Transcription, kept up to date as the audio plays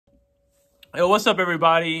Hey, what's up,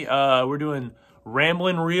 everybody? We're doing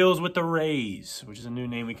Ramblin Reels with the Rays, which is a new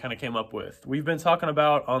name we kind of came up with. We've been talking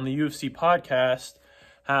about on the UFC podcast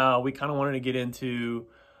how we kind of wanted to get into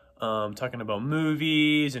talking about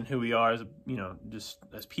movies and who we are as, just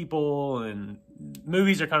as people. And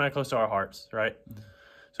movies are kind of close to our hearts, right?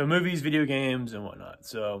 So movies, video games, and whatnot.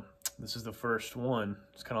 So this is the first one.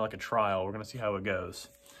 It's kind of like a trial. We're going to see how it goes.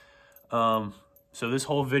 So this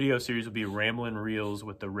whole video series will be Ramblin Reels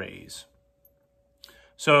with the Rays.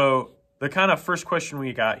 So the kind of first question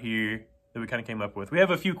we got here that we kind of came up with, we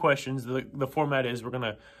have a few questions. The format is we're going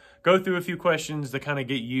to go through a few questions to kind of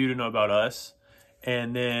get you to know about us,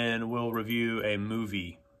 and then we'll review a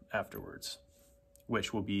movie afterwards,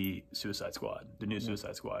 which will be Suicide Squad, the new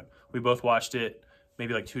Suicide Squad. We both watched it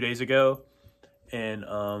maybe like 2 days ago, and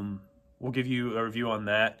we'll give you a review on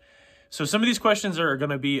that. So some of these questions are going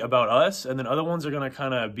to be about us, and then other ones are going to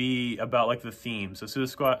kind of be about like the theme. So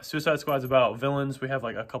Suicide Squad's about villains. We have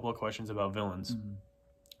like a couple of questions about villains.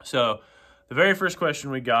 So the very first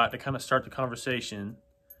question we got to kind of start the conversation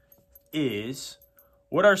is,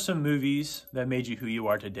 what are some movies that made you who you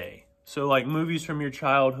are today? So like movies from your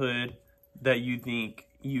childhood that you think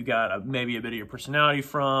you got maybe a bit of your personality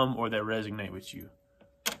from, or that resonate with you.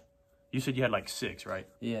 You said you had like 6, right?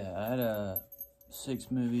 Yeah, I had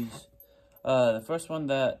 6 movies. The first one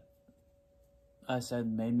that I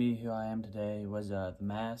said made me who I am today was The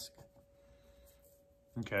Mask.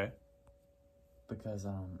 Okay. Because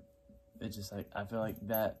it's just like, I feel like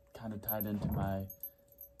that kind of tied into my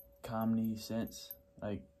comedy sense.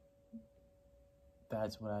 Like,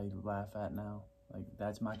 that's what I laugh at now. Like,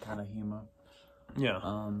 that's my kind of humor. Yeah.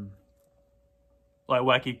 Like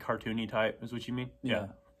wacky, cartoony type is what you mean? Yeah.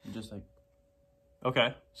 Just like...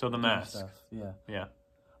 Okay, so The Mask. Stuff. Yeah. Yeah.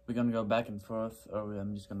 We're gonna go back and forth, or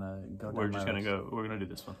I'm just gonna go down We're gonna do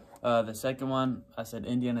this one. The second one, I said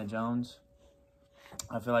Indiana Jones.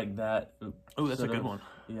 I feel like that... Oh, that's a good one.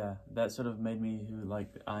 Yeah, that sort of made me who, like,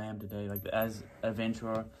 I am today. Like, as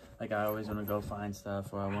adventurer, like, I always want to go find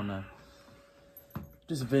stuff, or I want to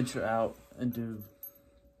just venture out and do,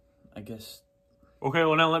 I guess... Okay,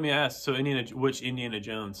 well, now let me ask. So, which Indiana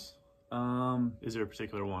Jones? Is there a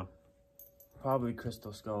particular one? Probably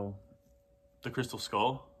Crystal Skull. The Crystal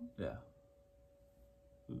Skull? Yeah.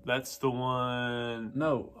 That's the one...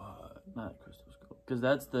 No, not Crystal Skull. Because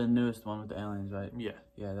that's the newest one with the aliens, right? Yeah.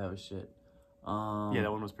 Yeah, that was shit. Yeah,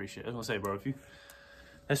 that one was pretty shit. I was gonna say, bro,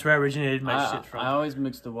 that's where I originated my shit from. I always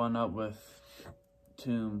mix the one up with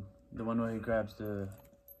Tomb, the one where he grabs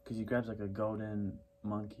because he grabs like a golden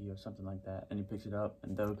monkey or something like that, and he picks it up,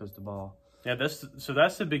 and there goes the ball. Yeah, that's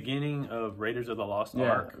the beginning of Raiders of the Lost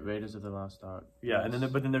Ark. Raiders of the Lost Ark. Yeah,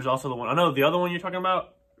 yes. But then there's also the one, I know the other one you're talking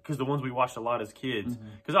about, because the ones we watched a lot as kids,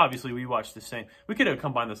 because obviously we watched the same. We could have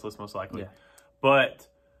combined this list most likely, but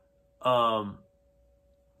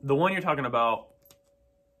the one you're talking about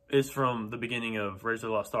is from the beginning of Raiders of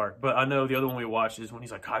the Lost Ark. But I know the other one we watched is when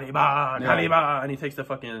he's like, Kaliba, Kaliba, and he takes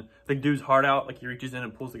the dude's heart out, like he reaches in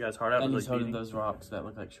and pulls the guy's heart out. And he's holding those rocks that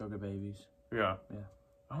look like sugar babies. Yeah. Yeah.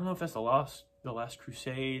 I don't know if that's the Last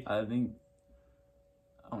Crusade. I think,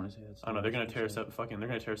 I want to say that's... I don't know, they're going to tear us up they're going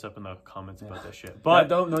to tear us up in the comments about that shit. But I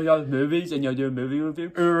don't know y'all's movies, and y'all do a movie review?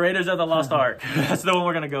 Raiders of the Lost Ark. That's the one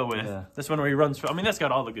we're going to go with. Yeah. That's one where he runs... I mean, that's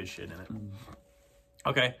got all the good shit in it.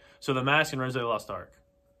 Okay, so The Mask and Raiders of the Lost Ark.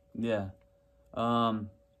 Yeah. Then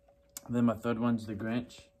my third one's The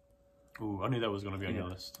Grinch. Ooh, I knew that was going to be on your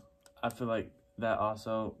list. I feel like that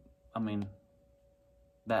also, I mean,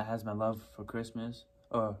 that has my love for Christmas.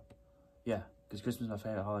 Yeah, because Christmas is my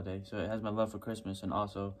favorite holiday. So it has my love for Christmas, and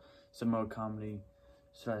also some more comedy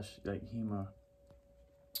 / like humor.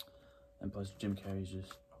 And plus Jim Carrey's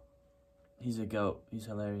just, he's a goat. He's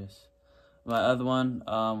hilarious. My other one,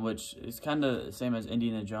 which is kind of the same as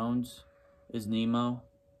Indiana Jones, is Nemo.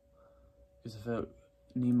 Because I felt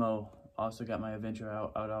Nemo also got my adventure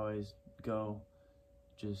out. I would always go,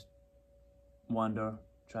 just wander,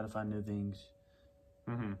 try to find new things.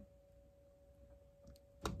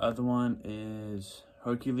 Other one is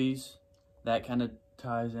Hercules. That kind of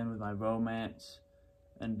ties in with my romance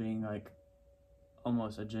and being like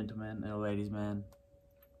almost a gentleman and a ladies' man.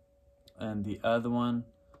 And the other one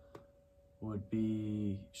would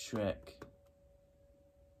be Shrek.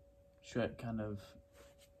 Shrek kind of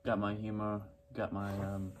got my humor, got my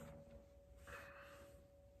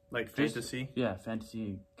like fantasy? Yeah,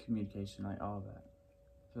 fantasy, communication, like all of that.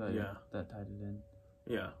 So yeah, that tied it in.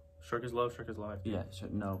 Yeah. Shrek is love, Shrek is life. Yeah,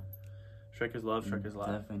 no. Shrek is love, Shrek is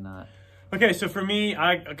life. Definitely not. Okay, so for me,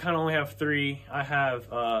 I kind of only have 3. I have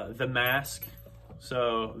The Mask.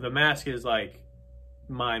 So The Mask is like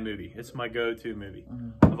my movie. It's my go-to movie.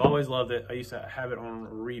 I've always loved it. I used to have it on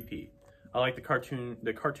repeat. I like the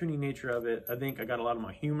cartoony nature of it. I think I got a lot of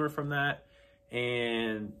my humor from that,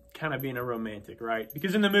 and kind of being a romantic, right?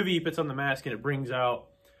 Because in the movie, he puts on the mask and it brings out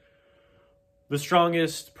the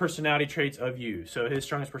strongest personality traits of you. So his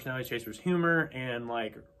strongest personality traits was humor and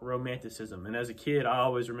like romanticism. And as a kid, I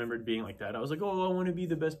always remembered being like that. I was like, oh, I want to be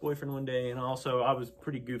the best boyfriend one day. And also, I was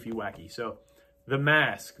pretty goofy, wacky. So the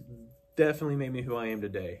mask definitely made me who I am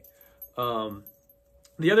today.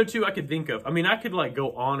 The other two I could think of, I mean, I could like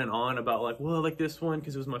go on and on about like, well, I like this one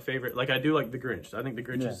because it was my favorite. Like I do like The Grinch. I think The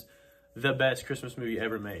Grinch is the best Christmas movie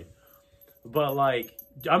ever made. But like,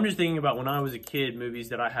 I'm just thinking about when I was a kid, movies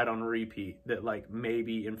that I had on repeat that like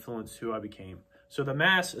maybe influenced who I became. So The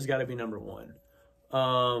Mask has got to be number one.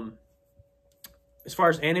 As far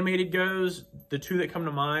as animated goes, the two that come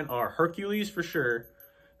to mind are Hercules for sure.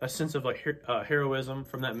 A sense of like heroism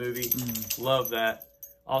from that movie. Love that.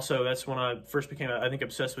 Also, that's when I first became, I think,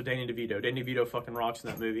 obsessed with Danny DeVito. Danny DeVito fucking rocks in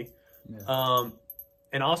that movie. Yeah.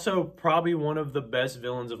 And also probably one of the best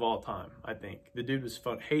villains of all time, I think. The dude was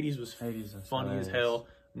fun. Hades was funny as hell.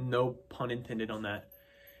 No pun intended on that.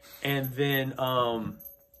 And then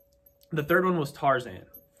the third one was Tarzan.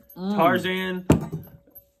 Tarzan,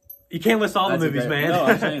 you can't list all the movies, man. No,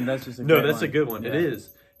 I'm saying that's just a no, that's a good one. Yeah. It is.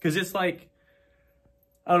 Because it's like,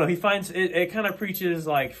 I don't know, he finds, it kind of preaches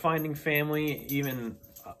like finding family, even,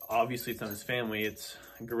 obviously it's not his family, it's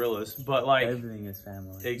gorillas, but like everything is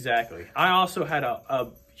family. Exactly. I also had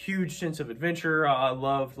a huge sense of adventure. I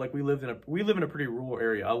love, like, we live in a pretty rural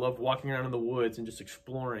area. I love walking around in the woods and just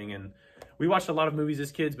exploring. And we watched a lot of movies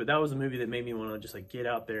as kids, but that was a movie that made me want to just like get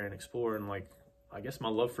out there and explore. And like, I guess my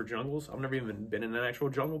love for jungles. I've never even been in an actual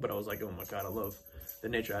jungle, but I was like, oh my god, I love the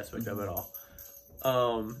nature aspect of it all.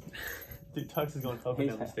 Dude, Tux is going up and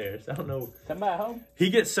down the stairs. I don't know. Come back home. He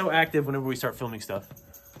gets so active whenever we start filming stuff.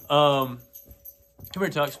 Come here,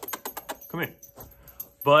 Tux. Come here.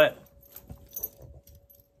 But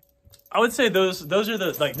I would say those are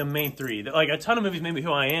the main three. Like a ton of movies made me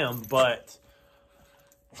who I am, but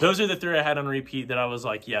those are the three I had on repeat that I was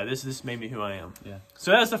like, yeah, this made me who I am. Yeah.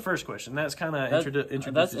 So that's the first question. That's kind of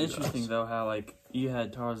introduced. That's interesting though, how like you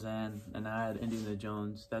had Tarzan and I had Indiana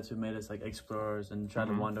Jones. That's who made us like explorers and try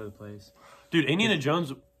to wander the place. Dude, Indiana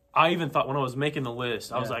Jones. I even thought when I was making the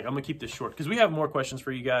list, I was like, I'm gonna keep this short because we have more questions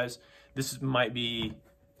for you guys. This is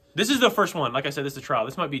the first one. Like I said, this is a trial.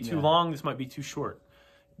 This might be too long. This might be too short.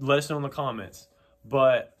 Let us know in the comments.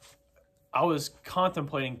 But I was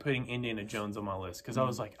contemplating putting Indiana Jones on my list because I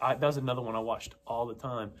was like, that was another one I watched all the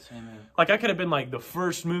time. Same here. Like I could have been like, the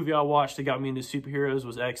first movie I watched that got me into superheroes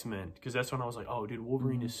was X-Men because that's when I was like, oh, dude,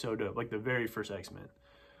 Wolverine is so dope. Like the very first X-Men.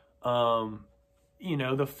 You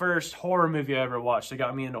know, the first horror movie I ever watched that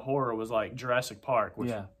got me into horror was like Jurassic Park.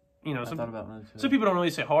 Which, you know, some people don't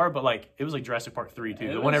really say horror, but like it was like Jurassic Park 3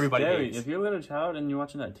 too. The one everybody hates. If you're a little child and you're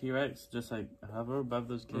watching that T-Rex just like hover above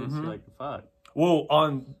those kids, you're like, fuck. Well,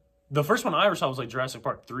 on the first one I ever saw was like Jurassic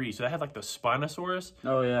Park 3, so that had like the Spinosaurus.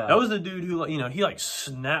 Oh yeah, that was the dude who, you know, he like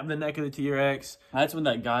snapped the neck of the T-Rex. That's when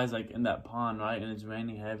that guy's like in that pond, right, and it's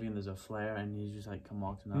raining heavy, and there's a flare, and he's just like come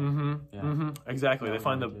walking up. Exactly. They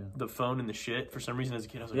find the phone in the shit for some reason as a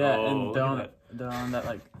kid. I was like, and they're on that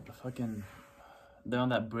like fucking. They're on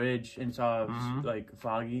that bridge and saw like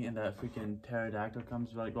foggy, and that freaking pterodactyl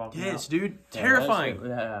comes like walking out. Dude, terrifying.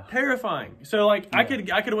 Terrifying. So like I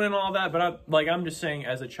could win all that, but I'm just saying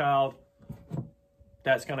as a child,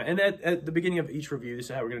 that's kind of, and at the beginning of each review, this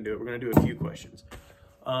is how we're gonna do it. We're gonna do a few questions.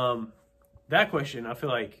 That question, I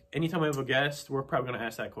feel like anytime we have a guest, we're probably gonna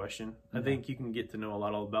ask that question. I think you can get to know a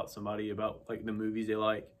lot about somebody, about like the movies they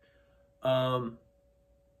like. So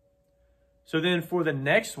then for the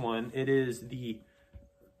next one, it is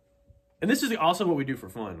and this is also what we do for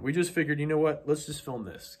fun. We just figured, you know what? Let's just film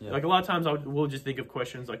this. Yeah. Like a lot of times we'll just think of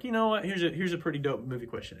questions like, you know what? Here's a pretty dope movie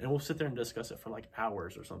question. And we'll sit there and discuss it for like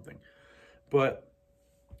hours or something. But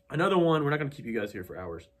another one, we're not going to keep you guys here for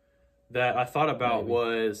hours, that I thought about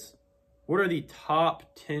was, what are the top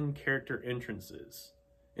 10 character entrances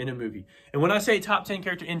in a movie? And when I say top 10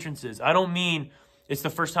 character entrances, I don't mean it's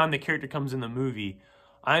the first time the character comes in the movie.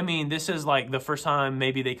 I mean, this is like the first time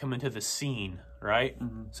maybe they come into the scene, right?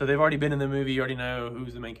 So they've already been in the movie. You already know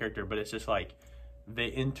who's the main character, but it's just like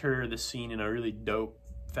they enter the scene in a really dope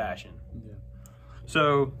fashion. Yeah.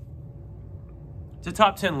 So it's a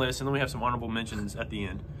top 10 list, and then we have some honorable mentions at the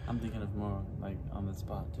end. I'm thinking of more like on the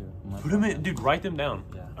spot too. Put them in, dude. Write them down.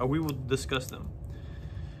 Yeah. We will discuss them.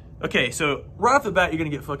 Okay, so right off the bat, you're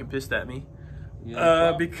gonna get fucking pissed at me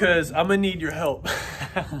because I'm gonna need your help.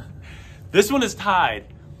 This one is tied.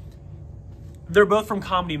 They're both from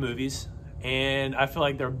comedy movies, and I feel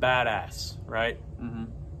like they're badass, right?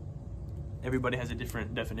 Everybody has a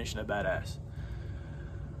different definition of badass.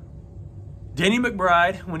 Danny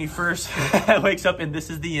McBride, when he first wakes up, and this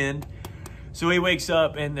is the end. So he wakes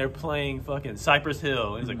up and they're playing fucking Cypress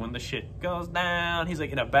Hill. He's like, when the shit goes down, he's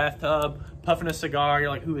like in a bathtub, puffing a cigar. You're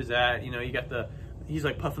like, who is that? You know, you got he's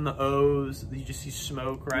like puffing the O's. You just see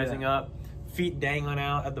smoke rising up, feet dangling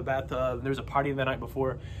out at the bathtub. There was a party the night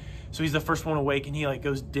before. So he's the first one awake, and he like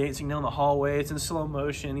goes dancing down the hallway. It's in slow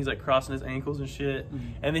motion. He's like crossing his ankles and shit.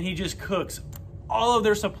 And then he just cooks all of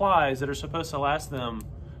their supplies that are supposed to last them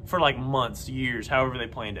for like months, years, however they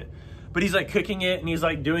planned it. But he's like cooking it, and he's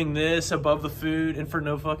like doing this above the food, and for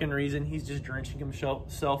no fucking reason, he's just drenching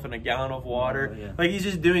himself in a gallon of water. Like, he's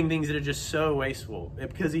just doing things that are just so wasteful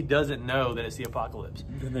because he doesn't know that it's the apocalypse.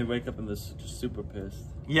 Then they wake up and they're just super pissed.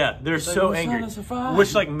 Yeah, they're so angry,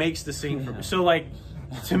 which like makes the scene for me. So like,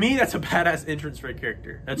 to me, that's a badass entrance for a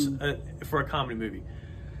character. That's for a comedy movie.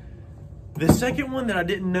 The second one that I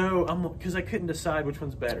didn't know, because I couldn't decide which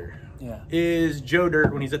one's better, is Joe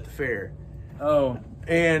Dirt when he's at the fair. Oh.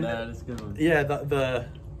 And that is a good one. Yeah,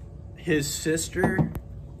 his sister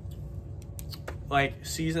like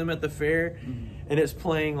sees him at the fair, and it's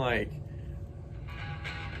playing like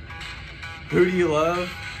 "Who Do You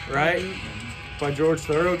Love," right, by George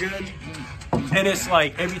Thorogood. And it's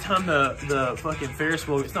like every time the fucking Ferris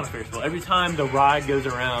wheel, it's not a Ferris wheel, every time the ride goes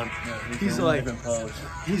around, he's like,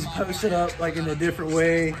 he's posted up like in a different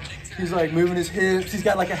way. He's like moving his hips. He's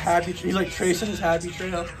got like he's like tracing his happy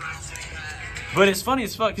trail. But it's funny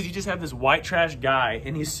as fuck because you just have this white trash guy,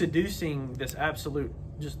 and he's seducing this absolute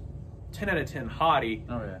just 10 out of 10 hottie.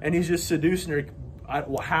 Oh, yeah. And he's just seducing her.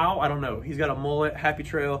 How? I don't know. He's got a mullet, happy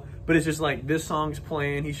trail, but it's just like this song's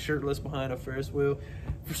playing. He's shirtless behind a Ferris wheel.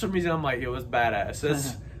 For some reason, I'm like, yo, it's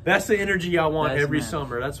badass. That's the energy I want every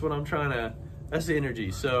summer. That's what I'm trying to. That's the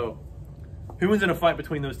energy. So, who wins in a fight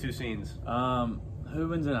between those two scenes? Who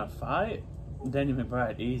wins in a fight? Danny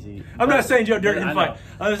McBride, easy. I'm not saying Joe Dirt in a fight.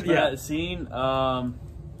 That scene,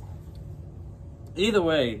 either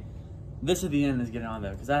way, this is the end is getting on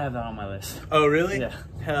there because I have that on my list. Oh, really? Yeah.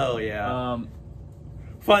 Hell yeah.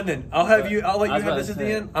 Fun then. I'll let you have this at the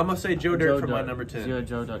end. I'm gonna say Joe Dirt for my number 10. You're a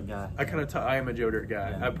Joe Dirt guy. I am a Joe Dirt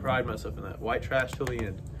guy. Yeah. I pride myself in that. White trash till the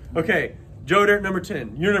end. Okay, Joe Dirt number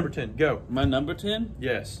 10. Your number 10. Go. My number 10?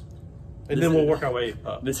 Yes. And then we'll work our way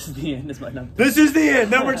up. This is the end. Is my number. This is the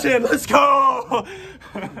end. Number 10. Let's go.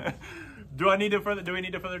 Do we need to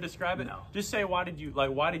further describe it? No. Just say why did you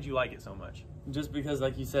like it so much? Just because,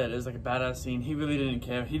 like you said, it was like a badass scene. He really didn't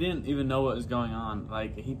care. He didn't even know what was going on.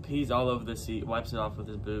 Like, he pees all over the seat, wipes it off with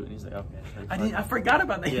his boot, and he's like, okay. I forgot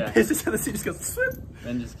about that. Yeah. He pisses on the seat, just goes, slip.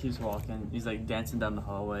 And just keeps walking. He's like dancing down the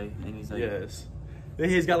hallway, and he's like, yes.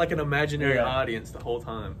 He's got like an imaginary audience the whole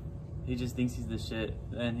time. He just thinks he's the shit,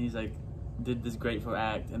 and he's like, did this grateful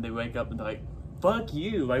act, and they wake up and they're like, fuck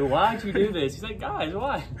you, like, why'd you do this? He's like, guys,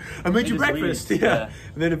 why? I made you breakfast. Yeah.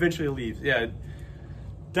 And then eventually leaves. Yeah.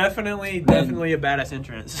 Definitely a badass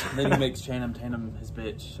entrance. Then he makes Tatum his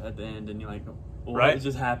bitch at the end, and you're like, what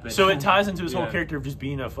just happened? So it ties into his whole character of just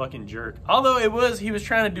being a fucking jerk. Although he was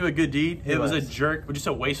trying to do a good deed. It was a jerk, but just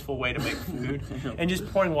a wasteful way to make food and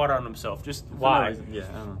just pouring water on himself. Just why? Yeah,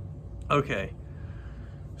 I don't know. Okay.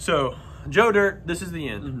 So, Joe Dirt, this is the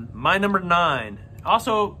end. My number 9.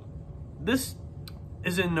 Also, this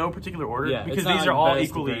is in no particular order because these are all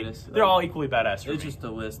equally badass for me. It's just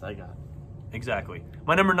the list I got. Exactly.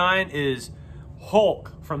 My number 9 is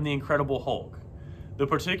Hulk from The Incredible Hulk. The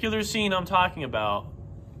particular scene I'm talking about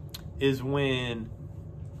is when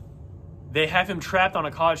they have him trapped on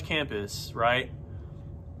a college campus, right?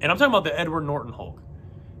 And I'm talking about the Edward Norton Hulk.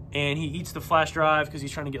 And he eats the flash drive because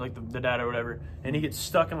he's trying to get like the data or whatever. And he gets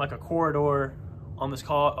stuck in like a corridor on this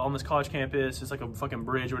college campus. It's like a fucking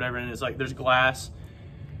bridge or whatever. And it's like there's glass.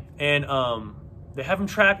 And they have him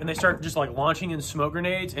trapped and they start just like launching in smoke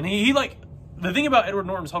grenades. And he like, the thing about Edward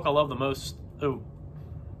Norton's Hulk I love the most,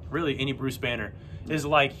 really any Bruce Banner, is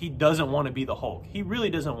like he doesn't want to be the Hulk. He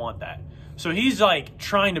really doesn't want that. So he's like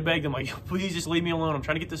trying to beg them like, please just leave me alone. I'm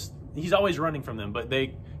trying to get this. He's always running from them, but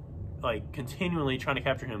they like continually trying to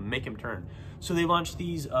capture him, make him turn. So they launch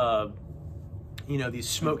these, these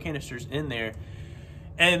smoke canisters in there.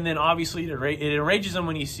 And then obviously it enrages him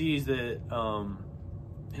when he sees that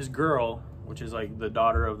his girl, which is like the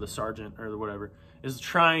daughter of the sergeant or whatever, is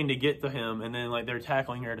trying to get to him, and then like they're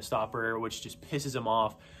tackling her to stop her, which just pisses him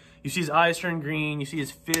off. You see his eyes turn green, you see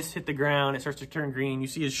his fist hit the ground, it starts to turn green, you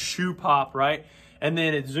see his shoe pop, right? And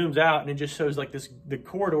then it zooms out and it just shows like the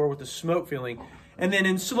corridor with the smoke filling. And then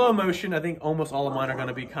in slow motion, I think almost all of mine are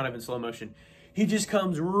gonna be kind of in slow motion. He just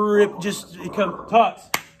comes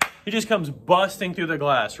he just comes busting through the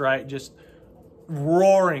glass, right? Just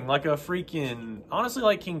roaring like a freaking, honestly,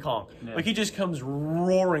 like King Kong. Yeah. Like he just comes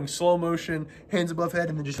roaring, slow motion, hands above head,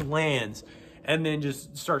 and then just lands. and then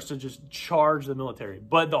just starts to just charge the military.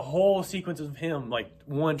 But the whole sequence of him, like,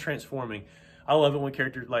 one, transforming. I love it when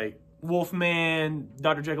characters like Wolfman,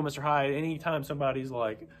 Dr. Jekyll, Mr. Hyde, anytime somebody's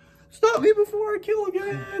like, stop me before I kill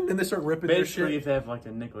again, and they start ripping their shit. Basically, if they have like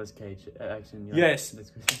a Nicolas Cage action. Yes.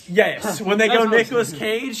 Yes. When they go Nicolas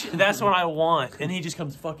Cage, that's what I want. And he just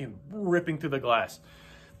comes fucking ripping through the glass.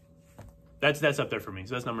 That's up there for me.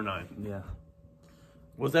 So that's number 9. Yeah.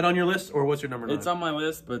 Was that on your list, or what's your number 9? It's on my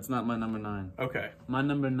list, but it's not my number 9. Okay. My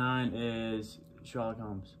number 9 is Sherlock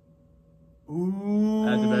Holmes. Ooh.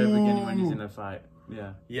 At the very beginning when he's in a fight.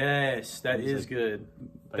 Yeah. Yes, that is good.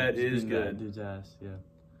 That is good. That dude's ass. Yeah.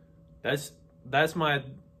 That's my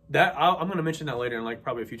I'm gonna mention that later in like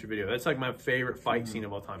probably a future video. That's like my favorite fight scene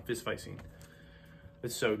of all time. Fist fight scene.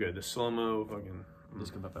 It's so good. The slow mo fucking.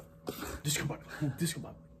 Discombobulate.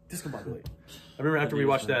 I remember after we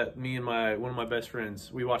watched that, me and one of my best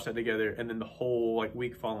friends, we watched that together, and then the whole like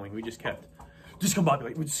week following, we just kept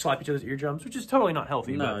discombobulate. We just slap each other's eardrums, which is totally not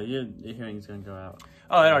healthy. No, but... your hearing's gonna go out.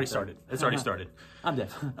 Oh, it already started. It's already started. I'm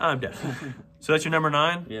deaf. I'm deaf. So that's your number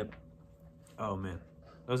 9? Yep. Oh man,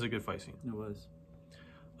 that was a good fight scene. It was.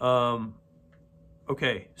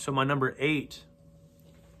 Okay, so my number 8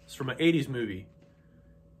 is from an 80s movie.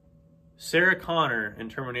 Sarah Connor in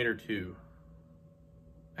Terminator 2.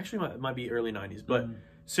 Actually, it might be early 90s, but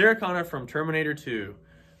Sarah Connor from Terminator 2,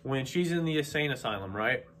 when she's in the insane asylum,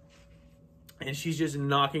 right? And she's just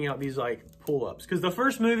knocking out these like pull-ups. Because the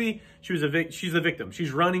first movie, she's the victim.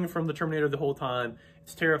 She's running from the Terminator the whole time.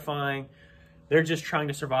 It's terrifying. They're just trying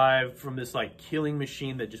to survive from this like killing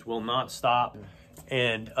machine that just will not stop.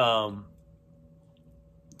 And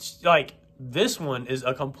like this one is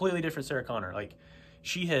a completely different Sarah Connor. Like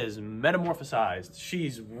she has metamorphosized.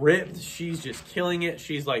 She's ripped. She's just killing it.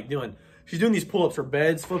 She's doing these pull-ups. Her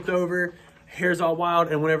bed's flipped over, hair's all wild.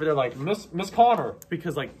 And whenever they're like, Miss Connor,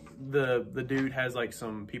 because like the dude has like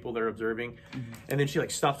some people that are observing, and then she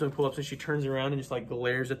like stops doing pull-ups and she turns around and just like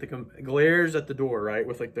glares at the door, right,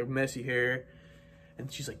 with like the messy hair,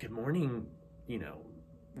 and she's like, good morning, you know,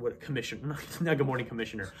 what commissioner, not good morning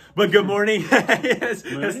commissioner, but good morning. Yes.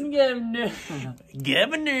 Governor.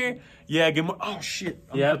 Governor. Yeah, good morning. Oh shit.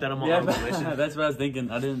 I'm gonna put that on my honorable mention. That's what I was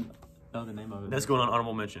thinking. I didn't know the name of it. That's going on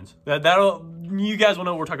honorable mentions. That'll you guys will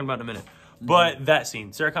know what we're talking about in a minute. But that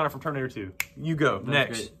scene, Sarah Connor from Terminator 2. You go.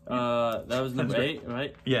 Next. That was number 8,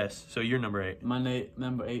 right? Yes. So you're number 8. My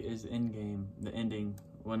number 8 is Endgame, the ending,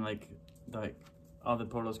 when like all the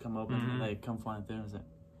portals come open and they come flying through. I was like,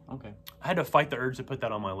 okay. I had to fight the urge to put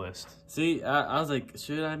that on my list. See, I was like,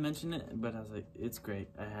 should I mention it? But I was like, it's great.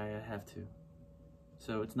 I have to.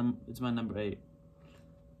 So it's my number 8.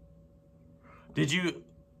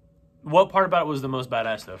 What part about it was the most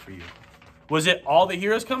badass though for you? Was it all the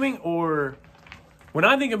heroes coming, or when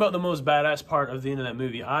I think about the most badass part of the end of that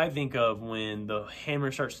movie, I think of when the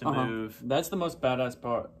hammer starts to move. That's the most badass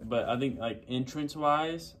part, but I think like entrance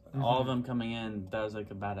wise, all of them coming in, that was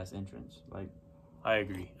like a badass entrance. Like, I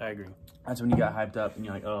agree. That's when you got hyped up and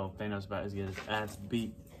you're like, oh, Thanos about to get his ass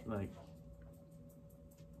beat. Like,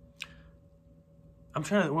 I'm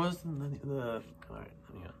trying to. What was the all right?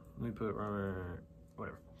 Yeah, let me put it right.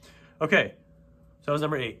 Whatever. Okay. So that was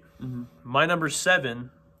number 8. My number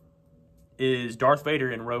 7 is Darth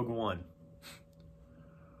Vader in Rogue One. Is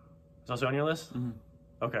that also on your list?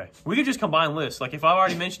 Okay. We could just combine lists. Like if I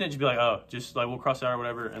already mentioned it, just be like, oh, just like we'll cross it out or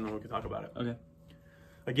whatever, and then we can talk about it. Okay.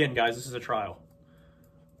 Again, guys, this is a trial.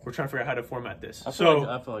 We're trying to figure out how to format this. I feel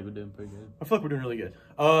like we're doing pretty good. I feel like we're doing really good.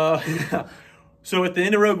 So at the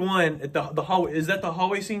end of Rogue One, at the hallway, is that the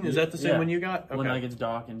hallway scene? Is that the same one you got? Okay. When like it's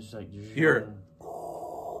dark and just like here.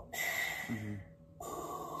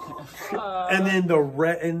 And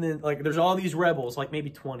then like there's all these rebels, like maybe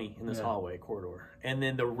 20 in this hallway corridor, and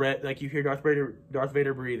then like you hear Darth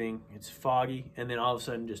Vader breathing. It's foggy, and then all of a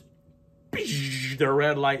sudden just the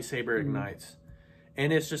red lightsaber ignites,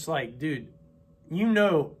 and it's just like, dude, you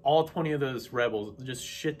know, all 20 of those rebels just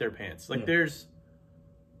shit their pants. Like there's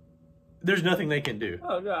nothing they can do.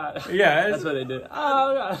 Oh god. Yeah, that's what they did.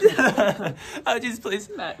 Oh god. Oh, just please.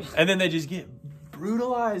 And then they just get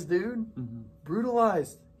brutalized, dude.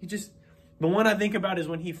 Brutalized. The one I think about is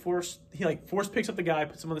when he force picks up the guy,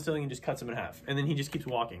 puts him on the ceiling, and just cuts him in half, and then he just keeps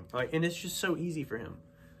walking. Like, and it's just so easy for him.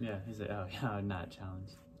 Yeah, he's like, oh yeah, not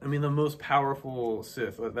challenged. I mean, the most powerful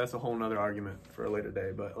Sith. That's a whole nother argument for a later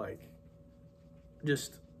day, but like,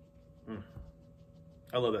 just,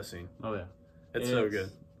 I love that scene. Oh yeah, it's so good.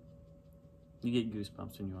 You get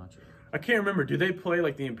goosebumps when you watch it. I can't remember. Do they play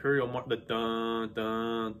like the Imperial the dun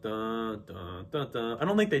dun dun dun dun dun? I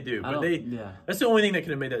don't think they do, but that's the only thing that could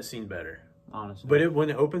have made that scene better. Honestly. But when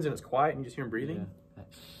it opens and it's quiet and you just hear him breathing.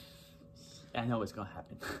 I know what's gonna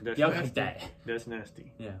happen. That's Y'all nasty. got that. That's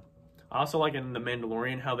nasty. Yeah. I also like in The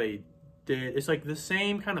Mandalorian how they did. It's like the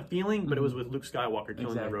same kind of feeling, but it was with Luke Skywalker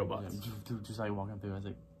killing the robots. Yeah. Just like walking through, I was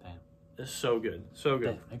like, damn. It's so good, so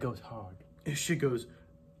good. Damn, it goes hard. This shit goes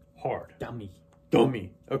hard.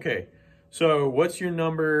 Dummy. Okay, so what's your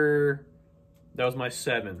number? That was my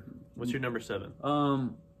 7. What's your number 7?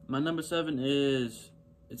 My number 7 is,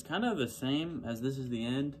 it's kind of the same as This Is the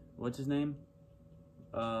End. What's his name?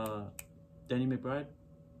 Danny McBride.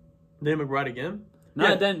 Danny McBride again?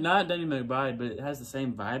 Not Danny McBride, but it has the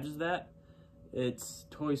same vibes as that. It's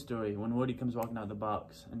Toy Story when Woody comes walking out the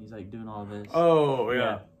box and he's like doing all this. Oh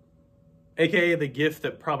yeah. AKA the gift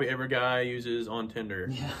that probably every guy uses on Tinder.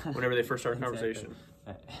 Yeah. Whenever they first start a conversation.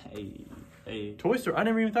 Hey. Toy Story. I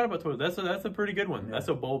never even thought about Toy Story. That's a pretty good one. Yeah. That's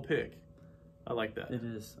a bold pick. I like that. It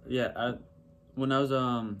is. Yeah. When I was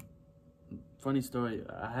funny story,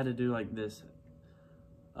 I had to do like this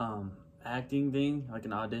acting thing, like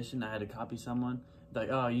an audition. I had to copy someone. Like,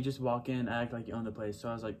 oh, you just walk in, act like you own the place. So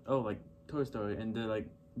I was like, oh, like Toy Story, and the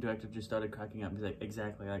director just started cracking up. He's like,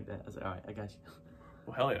 exactly like that. I was like, all right, I got you.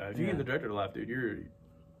 Well, hell yeah! If you get the director to laugh, dude,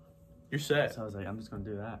 you're set. So I was like, I'm just gonna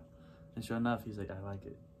do that. And sure enough, he's like, I like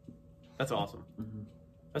it. That's awesome. Mm-hmm.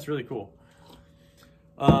 That's really cool.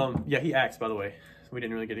 Yeah, he acts, by the way. We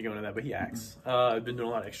didn't really get to go into that, but he acts. I've been doing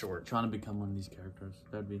a lot of extra work. Trying to become one of these characters.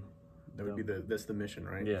 That would be That's the mission,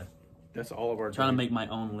 right? Yeah. That's all of our. Trying to make my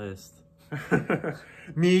own list.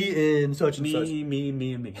 Me and such and such. Me,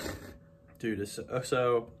 and me. Dude,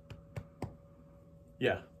 so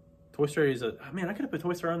yeah, Toy Story is I could have put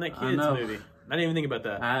Toy Story on that kids movie. I didn't even think about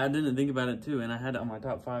that. I didn't think about it too, and I had it on my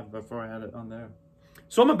top 5 before I had it on there.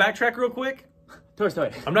 So I'm gonna backtrack real quick. Toy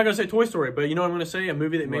Story. I'm not gonna say Toy Story, but you know what I'm gonna say? A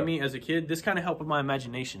movie that made me as a kid. This kind of helped with my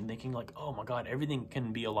imagination, thinking like, oh my god, everything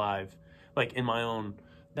can be alive, like in my own.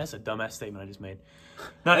 That's a dumbass statement I just made.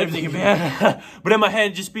 Not everything can be, but in my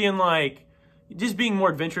head, just being more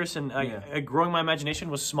adventurous and growing my imagination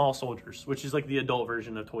was Small Soldiers, which is like the adult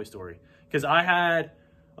version of Toy Story. Because I had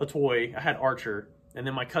a toy, I had Archer, and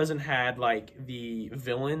then my cousin had like the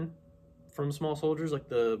villain from Small Soldiers, like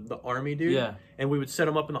the army dude. Yeah. And we would set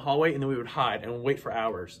them up in the hallway, and then we would hide and wait for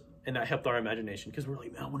hours. And that helped our imagination because we're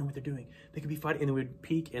like, man, I wonder what they're doing. They could be fighting, and then we'd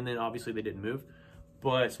peek, and then obviously they didn't move.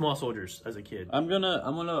 But Small Soldiers as a kid. I'm gonna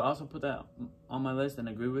also put that on my list and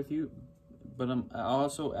agree with you. But I'm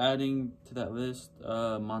also adding to that list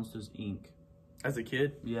Monsters, Inc. As a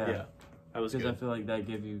kid? Yeah. That was good. Because I feel like that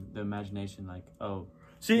gave you the imagination, like, oh.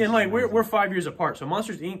 See, and like we're 5 years apart, so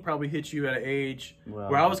Monsters, Inc. probably hit you at an age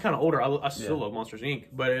where I was kind of older. I still love Monsters, Inc.,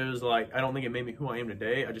 but it was like, I don't think it made me who I am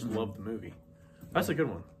today. I just loved the movie. That's a good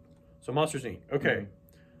one. So Monsters, Inc. Okay.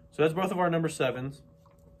 So that's both of our number 7s.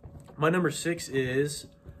 My number 6 is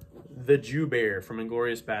The Jew Bear from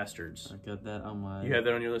Inglourious Bastards. I got that on my... You have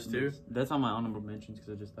that on your list too? That's on my honorable mentions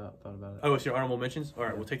because I just thought about it. Oh, it's your honorable mentions? All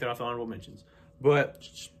right, we'll take that off the honorable mentions. But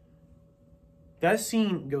that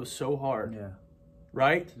scene goes so hard. Yeah.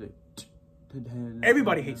 Right?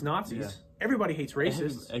 Everybody hates Nazis. Yeah. Everybody hates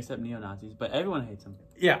racists. Except neo-Nazis, but everyone hates them.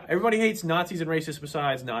 Yeah, everybody hates Nazis and racists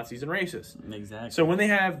besides Nazis and racists. Exactly. So when they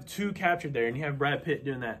have 2 captured there and you have Brad Pitt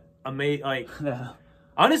doing that,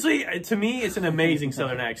 honestly, to me, it's an amazing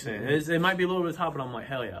Southern accent. It might be a little bit top, but I'm like,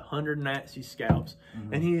 hell yeah, 100 Nazi scalps.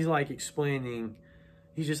 And he's like explaining,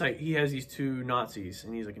 he's just like, he has these 2 Nazis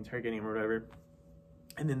and he's like interrogating them or whatever.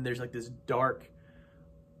 And then there's like this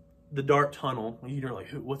the dark tunnel. And you're like,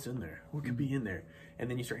 what's in there? What could be in there? And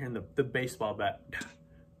then you start hearing the baseball bat.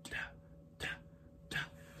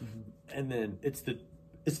 And then it's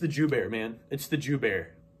the Jew Bear, man. It's the Jew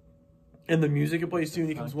Bear. And the music it plays too, and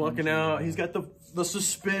he comes walking out. He's got the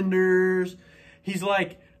suspenders. He's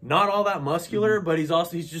like not all that muscular, but he's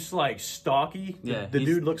just like stocky. Yeah, the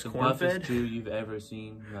dude looks corn the fed. buffest Jew you've ever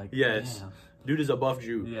seen. Like, yes, damn. Dude is a buff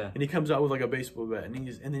Jew. Yeah, and he comes out with like a baseball bat, and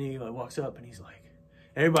then he like walks up, and he's like,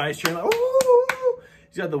 everybody's cheering like, ooh!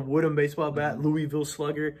 He's got the wooden baseball bat, Louisville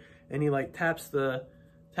Slugger, and he like taps the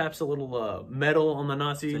little metal on the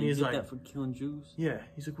Nazi, so and he's like, that for killing Jews? Yeah,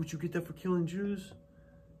 he's like, would you get that for killing Jews?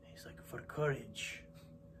 He's like, for the courage.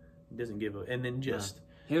 He doesn't give a, and then just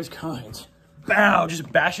here's courage. Bow,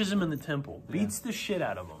 just bashes him in the temple, beats the shit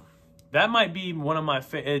out of him. That might be one of my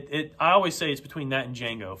favorite. I always say it's between that and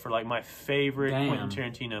Django for like my favorite Quentin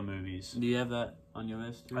Tarantino movies. Do you have that on your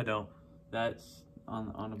list too? I don't. That's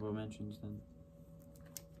on honorable mentions then.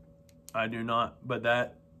 I do not, but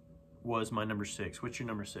that was my number 6. What's your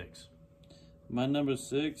number 6? My number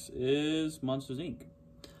 6 is Monsters, Inc.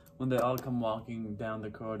 When they all come walking down the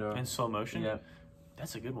corridor. In slow motion? Yeah.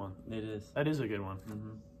 That's a good one. It is. That is a good one.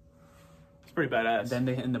 It's pretty badass. Then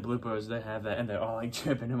in the bloopers, they have that, and they're all like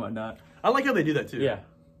tripping and whatnot. I like how they do that too. Yeah.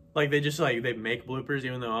 Like they just like they make bloopers,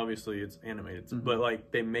 even though obviously it's animated. Mm-hmm. But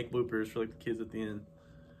like they make bloopers for like the kids at the end.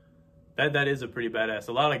 That is a pretty badass.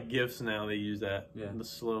 A lot of GIFs now they use that. Yeah. The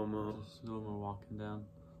slow mo. Slow mo walking down.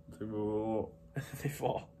 They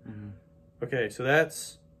fall. Mm-hmm. Okay, so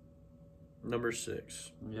that's number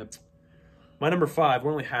 6. Yep. My number 5.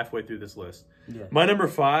 We're only halfway through this list. Yeah. My number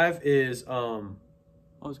 5 is Oh,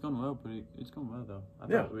 it's going well, but it's going well though. I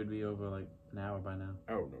thought we'd be over like an hour by now.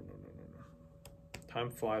 Oh no.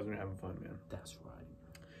 Time flies when you're having fun, man. That's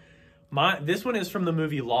right. This one is from the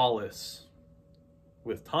movie Lawless,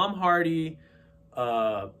 with Tom Hardy,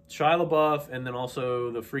 Shia LaBeouf, and then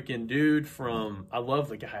also the freaking dude from, I love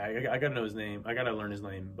the guy, I gotta know his name, I gotta learn his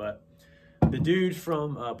name, but the dude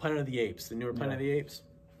from Planet of the Apes, the newer Planet of the Apes.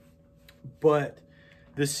 But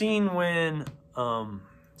the scene when,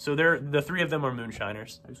 so the 3 of them are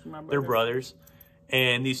moonshiners, they're brothers,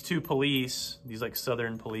 and these 2 police, these like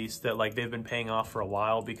southern police that like they've been paying off for a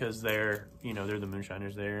while because they're the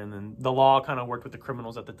moonshiners there, and then the law kind of worked with the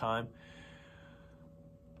criminals at the time.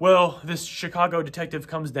 Well, this Chicago detective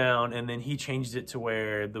comes down, and then he changes it to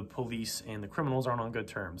where the police and the criminals aren't on good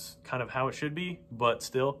terms. Kind of how it should be, but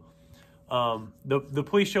still. The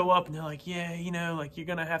police show up, and they're like, yeah, like, you're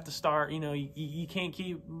going to have to start, you can't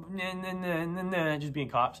keep just being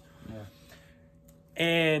cops. Yeah.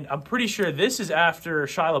 And I'm pretty sure this is after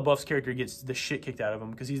Shia LaBeouf's character gets the shit kicked out of him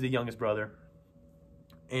because he's the youngest brother.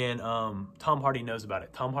 And Tom Hardy knows about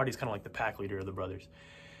it. Tom Hardy's kind of like the pack leader of the brothers.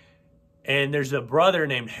 And there's a brother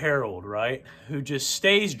named Harold, right, who just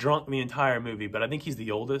stays drunk the entire movie. But I think he's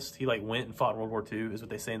the oldest. He, like, went and fought in World War II, is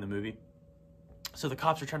what they say in the movie. So the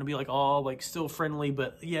cops are trying to be, like, all, like, still friendly,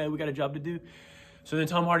 but, yeah, we got a job to do. So then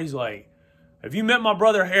Tom Hardy's like, have you met my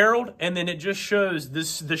brother Harold? And then it just shows,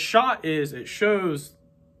 the shot is,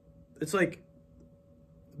 it's, like,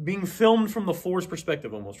 being filmed from the floor's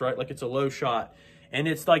perspective almost, right? Like, it's a low shot. And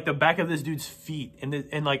it's like the back of this dude's feet.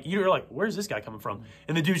 And like, you're like, where's this guy coming from?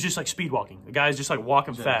 And the dude's just like speed walking. The guy's just like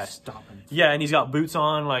walking fast. Stopping. Yeah, and he's got boots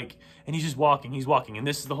on, like, and he's just walking. He's walking. And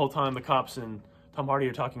this is the whole time the cops and Tom Hardy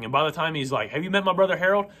are talking. And by the time he's like, have you met my brother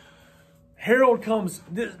Harold? Harold comes,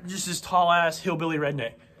 just this tall-ass hillbilly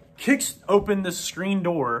redneck, kicks open this screen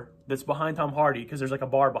door that's behind Tom Hardy because there's like a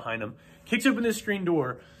bar behind him. Kicks open this screen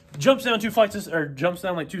door, jumps down jumps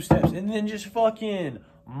down like 2 steps, and then just fucking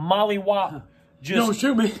mollywop. Just don't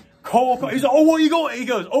shoot me. Cold. He's like, oh, what you going? He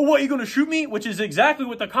goes, oh, what, you going to shoot me? Which is exactly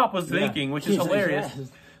what the cop was thinking, which is hilarious.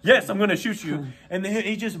 Yes. Yes, I'm going to shoot you. And then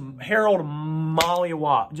he just, Harold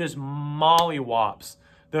mollywops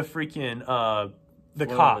the freaking, the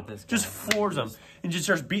cop. Just floors him. And just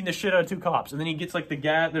starts beating the shit out of 2 cops. And then he gets like the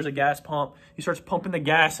gas, there's a gas pump. He starts pumping the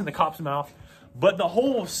gas in the cop's mouth. But the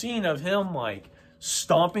whole scene of him like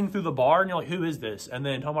stomping through the bar, and you're like, who is this? And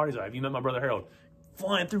then Tom Hardy's like, have you met my brother Harold?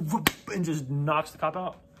 Flying through and just knocks the cop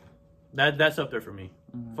out. That's up there for me.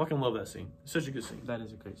 Mm-hmm. Fucking love that scene. Such a good scene. That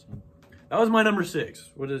is a great scene. That was my number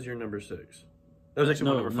 6. What is your number 6? That was actually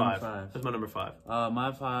my number 5. That's my number 5.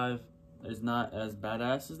 My 5 is not as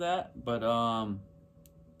badass as that, but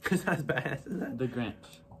It's not as badass as that. The Grinch.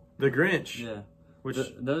 The Grinch. Yeah. Which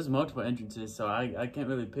there's multiple entrances, so I can't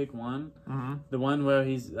really pick one. Mm-hmm. The one where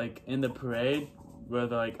he's like in the parade, where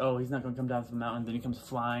they're like, oh, he's not going to come down from the mountain. Then he comes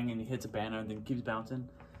flying and he hits a banner and then keeps bouncing.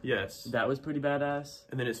 Yes. That was pretty badass.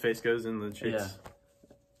 And then his face goes in the chicks.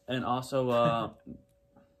 Yeah. And also,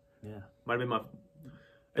 yeah. Might have been my...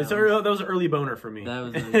 That was an early boner for me. That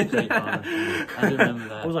was a great boner for me. I do remember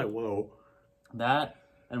that. I was like, whoa. That,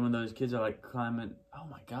 and when those kids are like climbing... Oh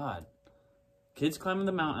my God. Kids climbing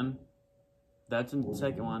the mountain. That's in the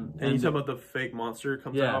second one. And you talking about the fake monster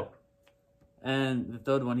comes out? And the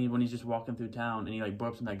third one, when he's just walking through town and he like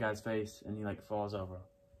burps in that guy's face and he like falls over.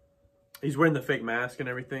 He's wearing the fake mask and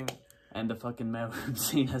everything. And the fucking mailroom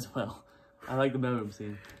scene as well. I like the mailroom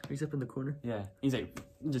scene. He's up in the corner. Yeah. He's like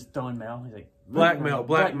just throwing mail. He's like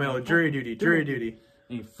blackmail, jury duty.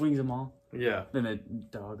 And he flings them all. Yeah. Then the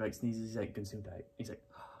dog like sneezes. He's like Gesundheit. He's like,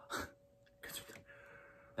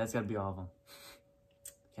 that's gotta be all of them.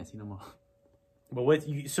 Can't see no more. But what's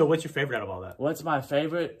your favorite out of all that? What's my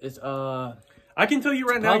favorite? It's I can tell you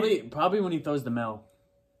right now. Probably when he throws the mail.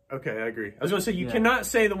 Okay, I agree. I was gonna say you cannot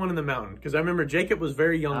say the one in the mountain because I remember Jacob was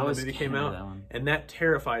very young when the movie came out, and that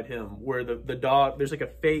terrified him. Where the dog, there's like a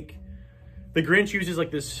fake. The Grinch uses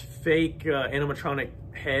like this fake animatronic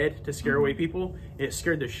head to scare away people. It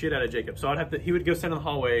scared the shit out of Jacob. So he would go stand in the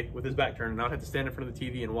hallway with his back turned, and I'd have to stand in front of the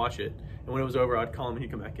TV and watch it. And when it was over, I'd call him and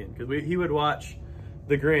he'd come back in because he would watch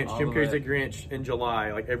The Grinch, Jim Carrey's The Grinch in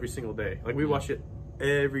July, like every single day. Like we watched it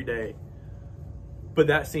every day. But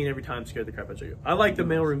that scene every time scared the crap out of you. I like the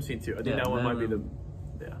mailroom scene too. I think that one might be the...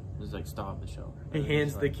 Yeah. just like stop the show. He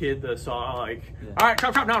hands the kid the saw, like, Yeah. all right,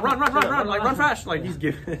 chop, now, run, like, run fast. Like, he's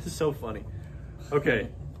giving, it's so funny. Okay,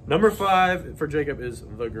 number 5 for Jacob is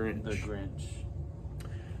The Grinch. The Grinch.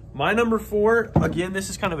 My number 4, again, this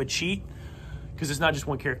is kind of a cheat, because it's not just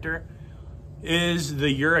one character, is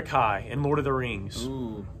the Uruk-hai in Lord of the Rings.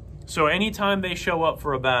 Ooh. So anytime they show up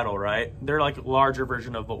for a battle, right, they're like a larger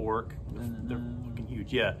version of the orc. They're fucking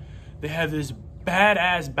huge, yeah. They have this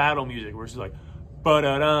badass battle music where it's like,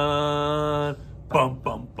 ba-da-da, bum,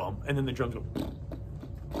 bum, bum, and then the drums go.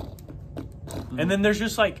 And then there's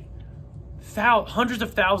just like hundreds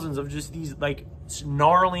of thousands of just these like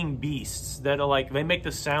snarling beasts that are like, they make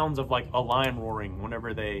the sounds of like a lion roaring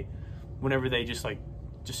whenever they just like,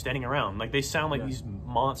 just standing around. Like they sound like these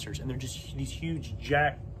monsters, and they're just these huge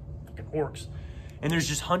jack fucking orcs. And there's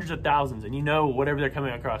just hundreds of thousands, and you know, whatever they're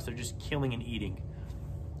coming across, they're just killing and eating.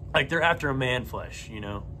 Like they're after a man flesh, you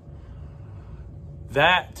know?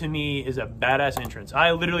 That to me is a badass entrance.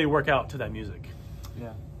 I literally work out to that music.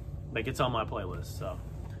 Yeah. Like it's on my playlist, so.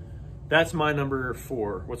 That's my number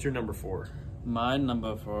 4. What's your number 4? My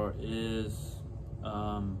number 4 is,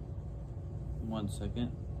 1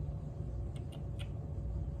 second.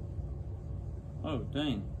 Oh,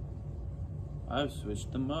 dang. I've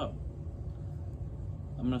switched them up.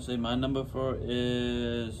 I'm gonna say my number 4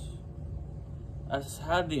 is, I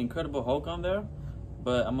had the Incredible Hulk on there,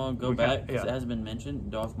 but I'm gonna go back because it hasn't been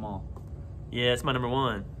mentioned. Darth Maul. Yeah, it's my number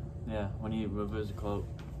 1. Yeah, when he removes the cloak.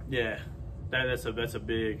 Yeah, that's a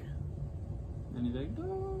big. And he's like,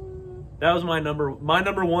 that was my number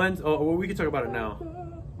 1. Oh, well, we can talk about it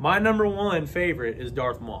now. My number 1 favorite is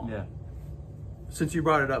Darth Maul. Yeah. Since you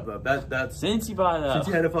brought it up, though, that's since you brought it up, since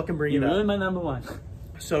you had to fucking bring it up. You're really my number 1.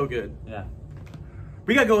 So good. Yeah.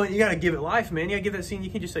 We gotta go. You gotta give it life, man. You gotta give that scene. You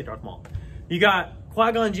can't just say Darth Maul. You got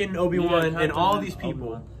Qui-Gon Jinn and Obi-Wan and all these people.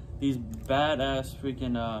 Obi-Wan. These badass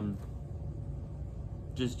freaking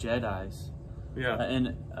just Jedis. Yeah.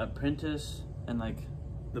 And Apprentice and like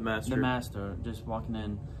the Master. The Master just walking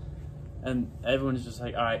in, and everyone's just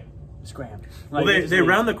like, all right, scram. Well, Like, they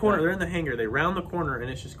round the corner. They're in the hangar. They round the corner, and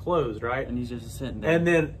it's just closed, right? And he's just sitting there. And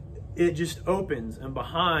then it just opens, and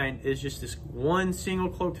behind is just this one single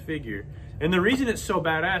cloaked figure. And the reason it's so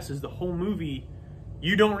badass is the whole movie,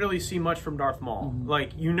 you don't really see much from Darth Maul. Mm-hmm.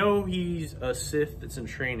 Like, you know he's a Sith that's in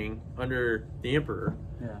training under the Emperor.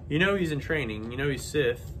 Yeah. You know he's in training. You know he's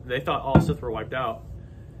Sith. They thought all Sith were wiped out.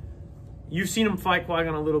 You've seen him fight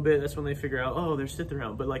Qui-Gon a little bit. That's when they figure out, oh, there's Sith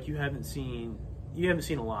around. But like you haven't seen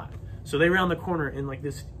a lot. So they round the corner, and like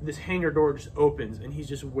this hangar door just opens, and he's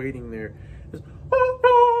just waiting there.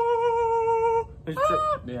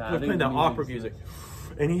 Yeah, playing that opera music.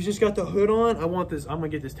 And he's just got the hood on. I want this. I'm gonna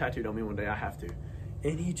get this tattooed on me one day. I have to.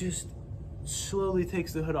 And he just slowly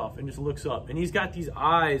takes the hood off and just looks up. And he's got these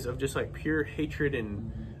eyes of just like pure hatred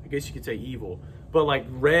and I guess you could say evil, but like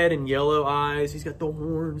red and yellow eyes. He's got the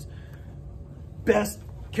horns. Best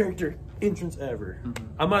character entrance ever.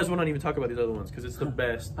 I might as well not even talk about these other ones because it's the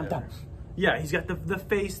best. I'm done. Yeah, he's got the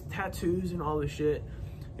face tattoos and all this shit.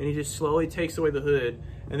 And he just slowly takes away the hood.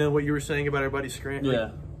 And then what you were saying about everybody screaming.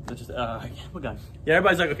 Yeah. They're just, we're done. Yeah,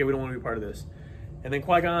 everybody's like, okay, we don't want to be part of this. And then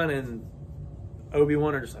Qui-Gon and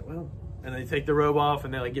Obi-Wan are just like, well, and they take the robe off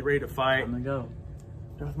and they like get ready to fight. I'm gonna go.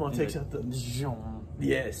 Darth Maul takes out the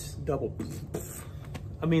Yes, double.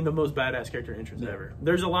 I mean, the most badass character entrance ever.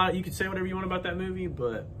 There's a lot. You could say whatever you want about that movie,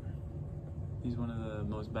 but he's one of the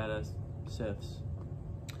most badass Siths.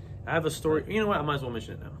 I have a story. You know what? I might as well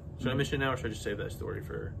mention it now. Should I mention it now, or should I just save that story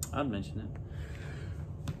for? I'd mention it.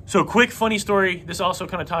 So, quick funny story. This also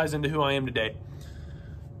kind of ties into who I am today.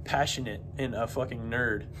 Passionate and a fucking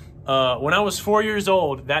nerd. When I was 4 years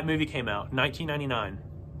old, that movie came out, 1999,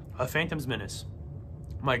 A Phantom's Menace.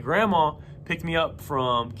 My grandma picked me up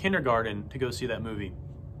from kindergarten to go see that movie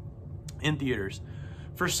in theaters.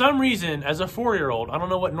 For some reason, as a 4-year-old, I don't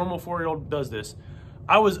know what normal 4-year-old does this,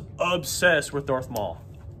 I was obsessed with Darth Maul.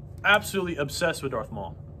 Absolutely obsessed with Darth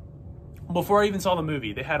Maul. Before I even saw the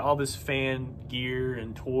movie, they had all this fan gear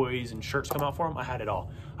and toys and shirts come out for him. I had it all.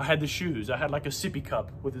 I had the shoes. I had like a sippy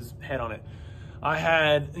cup with his head on it. I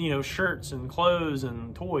had, you know, shirts and clothes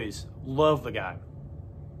and toys. Love the guy.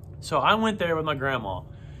 So I went there with my grandma,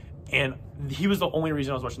 and he was the only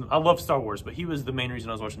reason I was watching. I love Star Wars, but he was the main reason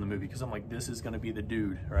I was watching the movie because I'm like, this is going to be the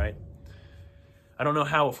dude, right? I don't know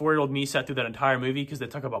how a 4-year-old me sat through that entire movie because they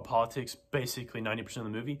talk about politics basically 90% of the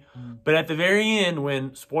movie. But at the very end,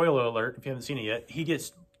 when, spoiler alert, if you haven't seen it yet, he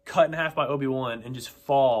gets cut in half by Obi-Wan and just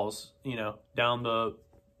falls, you know, down the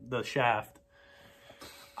shaft.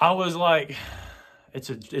 I was like, It's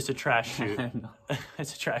a trash chute.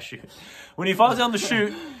 It's a trash chute. When he falls down the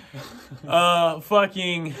chute,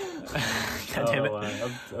 fucking. God damn it.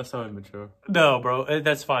 I'm so immature. No, bro,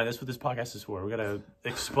 that's fine. That's what this podcast is for. We gotta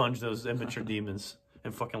expunge those immature demons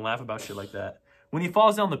and fucking laugh about shit like that. When he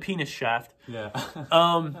falls down the penis shaft. Yeah.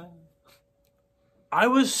 I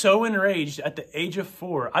was so enraged at the age of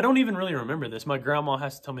 4. I don't even really remember this. My grandma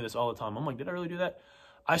has to tell me this all the time. I'm like, did I really do that?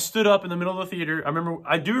 I stood up in the middle of the theater.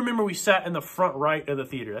 I do remember we sat in the front right of the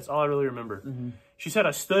theater. That's all I really remember. Mm-hmm. She said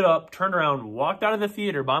I stood up, turned around, walked out of the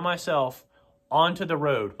theater by myself onto the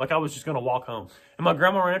road. Like I was just going to walk home. And my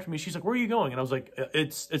grandma ran after me. She's like, where are you going? And I was like,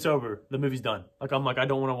 it's over. The movie's done. Like, I'm like, I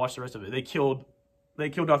don't want to watch the rest of it. They killed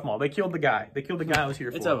Darth Maul. They killed the guy. They killed the guy I was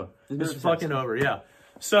here for. It's over. It's fucking over, yeah.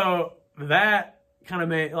 So that kind of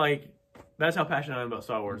made, like, that's how passionate I am about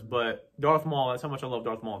Star Wars. But Darth Maul, that's how much I love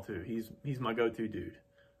Darth Maul, too. He's my go-to dude.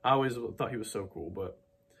 I always thought he was so cool, but...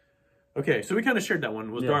 Okay, so we kind of shared that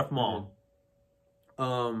one with Darth Maul.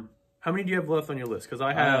 How many do you have left on your list? Because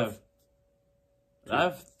I have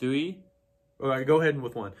 3. All right, go ahead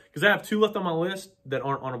with one. Because I have 2 left on my list that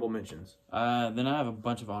aren't honorable mentions. Then I have a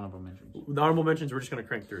bunch of honorable mentions. The honorable mentions we're just going to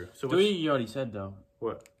crank through. So 3 you already said, though.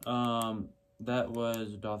 What? That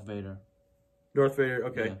was Darth Vader. Darth Vader,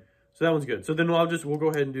 okay. Yeah. So that one's good. So then we'll go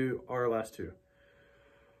ahead and do our last 2.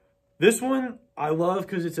 This one I love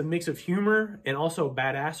because it's a mix of humor and also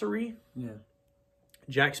badassery. Yeah.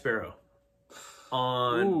 Jack Sparrow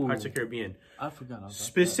on Pirates of the Caribbean. I forgot about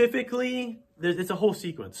Specifically, it's a whole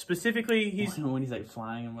sequence. Specifically, when he's like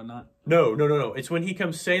flying and whatnot. No. It's when he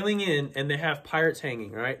comes sailing in and they have pirates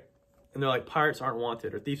hanging, right? And they're like, pirates aren't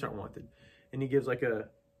wanted or thieves aren't wanted, and he gives like a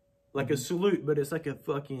salute, but it's like a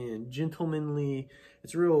fucking gentlemanly.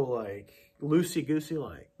 It's real like loosey goosey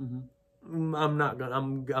like.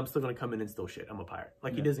 I'm still gonna come in and steal shit. I'm a pirate.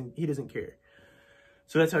 Like he doesn't care.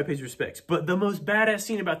 So that's how he pays respects. But the most badass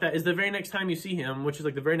scene about that is the very next time you see him, which is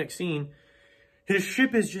like the very next scene, his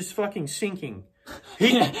ship is just fucking sinking.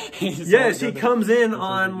 He comes in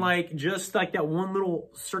on like just like that one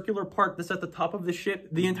little circular part that's at the top of the ship.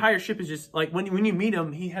 The entire ship is just like when you meet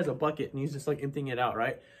him, he has a bucket and he's just like emptying it out,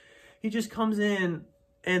 right? He just comes in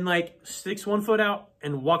and like sticks one foot out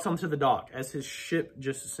and walks onto the dock as his ship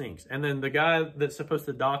just sinks. And then the guy that's supposed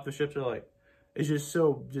to dock the ships are like, is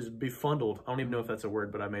just befuddled. I don't even know if that's a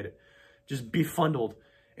word, but I made it. Just befuddled.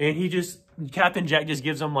 And Captain Jack just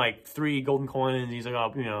gives him like 3 golden coins. And he's like,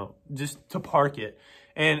 oh, just to park it.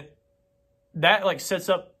 And that like sets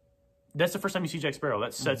up, that's the first time you see Jack Sparrow.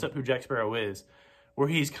 That sets up who Jack Sparrow is, where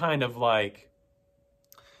he's kind of like,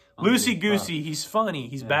 loosey-goosey, he's funny,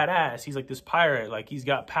 he's badass, he's like this pirate, like he's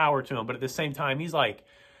got power to him, but at the same time, he's like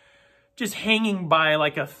just hanging by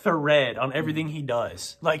like a thread on everything he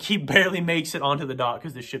does. Like he barely makes it onto the dock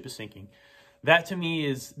because the ship is sinking. That to me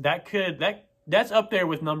is, that's up there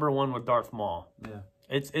with number 1 with Darth Maul. Yeah.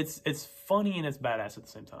 It's funny and it's badass at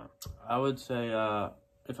the same time. I would say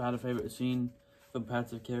if I had a favorite scene from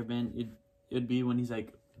Pirates of the Caribbean, it'd be when he's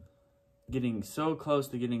like getting so close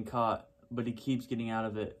to getting caught, but he keeps getting out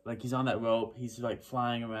of it. Like, he's on that rope, he's, like,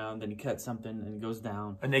 flying around, then he cuts something and goes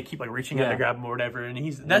down. And they keep, like, reaching out to grab him or whatever.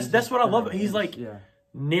 And that's what I love. He's, like,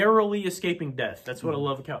 narrowly escaping death. That's what I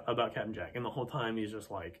love about Captain Jack. And the whole time, he's just,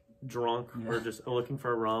 like, drunk or just looking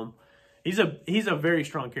for a rum. He's a very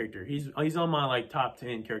strong character. He's on my, like, top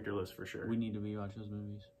 10 character list for sure. We need to rewatch those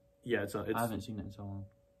movies. Yeah, I haven't seen it in so long.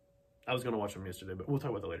 I was going to watch them yesterday, but we'll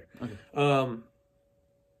talk about that later. Okay.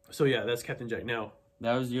 So, yeah, that's Captain Jack. Now...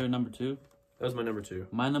 That was your number 2? That was my number 2.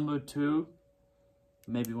 My number 2,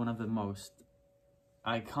 maybe one of the most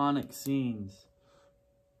iconic scenes,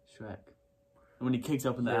 Shrek. When he kicks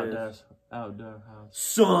open the outdoor house.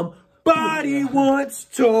 Somebody once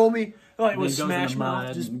told me. Like with Smash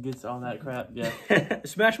Mouth just gets all that crap. Yeah.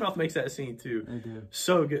 Smash Mouth makes that scene too. They do.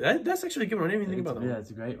 So good. That's actually a good one. I didn't even think about that. Yeah, it's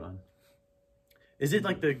a great one. Is it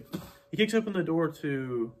like he kicks open the door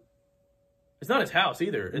to... It's not his house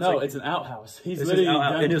either. It's an outhouse. He's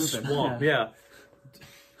literally in his swamp. Yeah.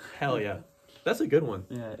 Hell yeah. That's a good one.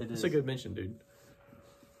 Yeah, it is. That's a good mention, dude.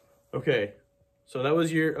 Okay. So that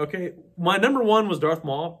was my number 1 was Darth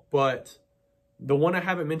Maul, but the one I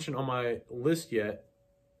haven't mentioned on my list yet,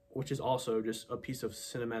 which is also just a piece of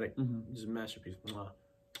cinematic, just masterpiece.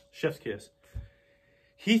 Chef's kiss.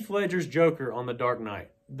 Heath Ledger's Joker on The Dark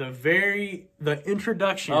Knight. The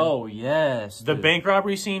introduction. Oh, yes. The bank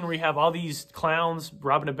robbery scene where you have all these clowns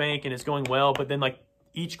robbing a bank and it's going well, but then like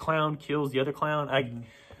each clown kills the other clown.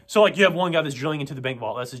 So like you have one guy that's drilling into the bank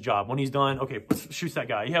vault. That's his job. When he's done, okay, shoots that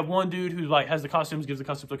guy. You have one dude who like has the costumes, gives the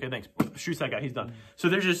costumes, okay, thanks. Shoots that guy, he's done. So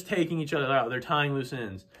they're just taking each other out. They're tying loose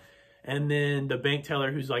ends. And then the bank teller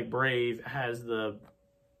who's like brave has the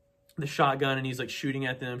the shotgun, and he's like shooting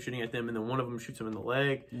at them, and then one of them shoots him in the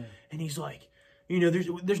leg, and he's like, you know,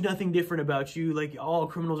 there's nothing different about you. Like, all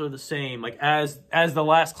criminals are the same. Like, as the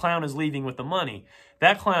last clown is leaving with the money,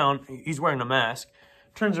 that clown, he's wearing a mask,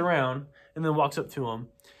 turns around and then walks up to him,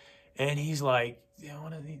 and he's like,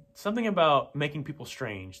 something about making people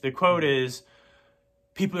strange. The quote is,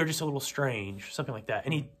 people are just a little strange, something like that.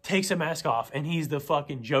 And he takes the mask off, and he's the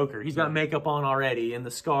fucking Joker. He's got makeup on already and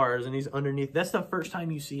the scars, and he's underneath. That's the first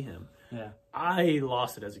time you see him. Yeah. I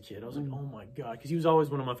lost it as a kid. I was like, oh my God, because he was always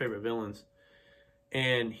one of my favorite villains.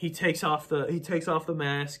 And he takes off the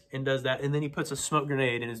mask and does that, and then he puts a smoke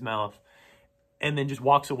grenade in his mouth, and then just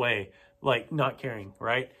walks away, like, not caring,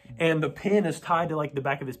 right? And the pin is tied to, like, the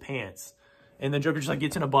back of his pants. And the Joker just, like,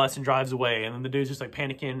 gets in a bus and drives away. And then the dude's just, like,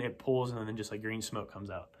 panicking. It pulls, and then just, like, green smoke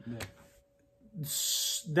comes out. Yeah.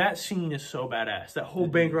 That scene is so badass. That whole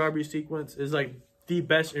bank robbery sequence is, like, the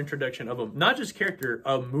best introduction of a, not just character,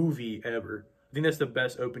 a movie ever. I think that's the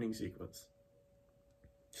best opening sequence.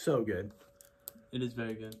 So good. It is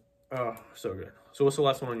very good. Oh, so good. So what's the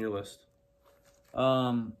last one on your list?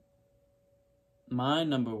 My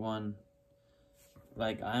number one,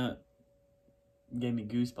 like, gave me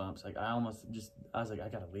goosebumps. Like, I was like, I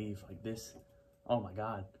gotta leave. Like, this, oh my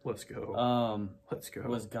God. Let's go. Let's go.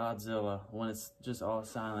 Was Godzilla, when it's just all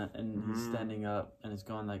silent and he's standing up and it's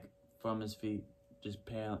going, like, from his feet, just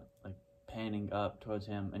panning up towards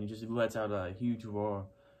him, and he just lets out a huge roar.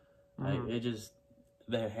 Like, it just,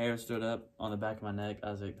 the hair stood up on the back of my neck.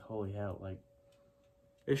 I was like, holy hell, like,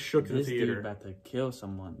 it shook the theater. This dude about to kill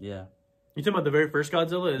someone, yeah. You talking about the very first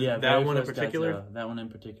Godzilla? Yeah, that one in particular? Godzilla, that one in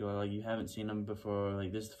particular. Like, you haven't seen him before.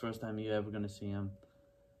 Like, this is the first time you're ever going to see him.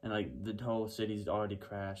 And, like, the whole city's already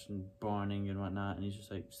crashed and burning and whatnot. And he's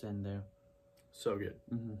just, like, sitting there. So good.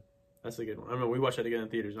 That's a good one. I remember we watched that again in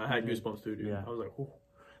theaters, and I had goosebumps too, dude. Yeah. I was like, whew.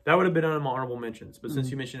 That would have been on my honorable mentions. But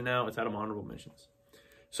since you mentioned it now, it's out of my honorable mentions.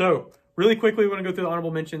 So, really quickly, we're going to go through the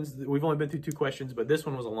honorable mentions. We've only been through 2 questions, but this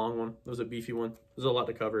one was a long one. It was a beefy one. There's a lot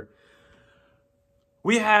to cover.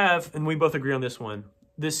 We have, and we both agree on this one,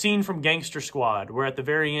 the scene from Gangster Squad, where at the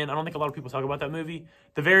very end, I don't think a lot of people talk about that movie.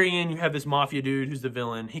 At the very end, you have this mafia dude who's the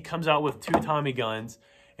villain. He comes out with 2 Tommy guns,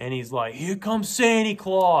 and he's like, "Here comes Santa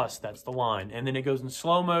Claus." That's the line. And then it goes in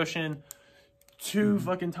slow motion, 2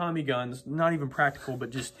 fucking Tommy guns, not even practical, but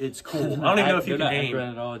just, it's cool. I don't even know if you can aim.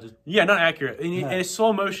 At all, Yeah, not accurate. And it's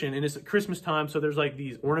slow motion, and it's Christmas time, so there's like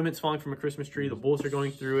these ornaments falling from a Christmas tree. The bullets are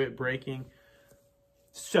going through it, breaking.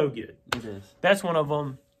 So good. It is. That's one of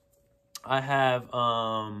them. I have,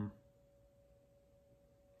 I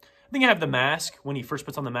think I have the mask, when he first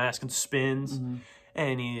puts on the mask and spins,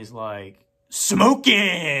 and he's like, smoking,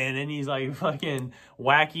 and he's like fucking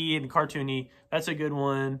wacky and cartoony. That's a good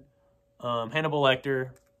one. Hannibal Lecter.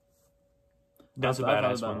 That's a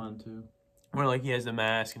badass one too. Where like he has the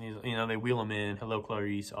mask, and he's, you know, they wheel him in. Hello,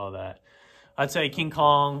 Clarice, all that. I'd say King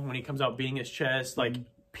Kong, when he comes out beating his chest, like,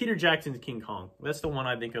 Peter Jackson's King Kong. That's the one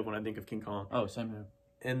I think of when I think of King Kong. Oh, same here.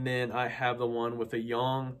 And then I have the one with a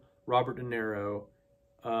young Robert De Niro.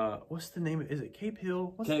 What's the name? Is it Cape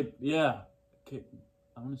Hill? Yeah. I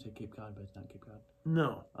want to say Cape Cod, but it's not Cape Cod.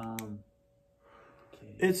 No.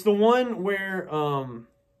 It's the one where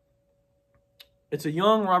it's a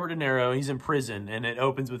young Robert De Niro. He's in prison, and it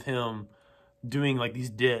opens with him doing like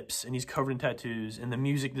these dips, and he's covered in tattoos, and the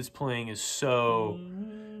music that's playing is so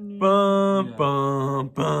bum bum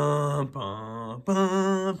bum bum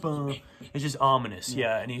bum bum. It's just ominous,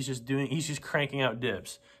 and he's just cranking out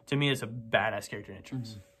dips. To me, it's a badass character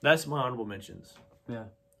entrance. That's my honorable mentions. Yeah.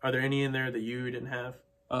 Are there any in there that you didn't have?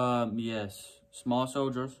 Yes. Small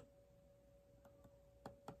Soldiers.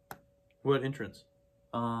 What entrance?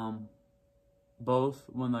 Both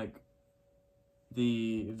when like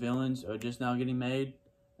the villains are just now getting made,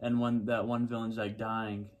 and when that one villain's like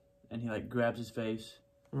dying, and he like grabs his face,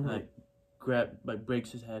 and, like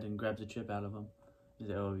breaks his head and grabs a chip out of him. He's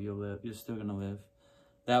like, "Oh, you'll live. You're still gonna live."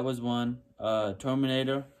 That was one.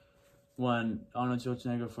 Terminator, when Arnold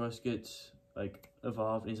Schwarzenegger first gets like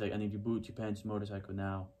evolved, and he's like, "I need your boots, your pants, your motorcycle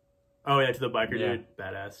now." Oh yeah, to the biker dude,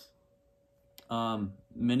 badass.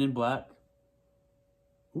 Men in Black.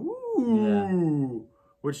 Ooh. Yeah.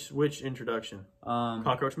 Which introduction?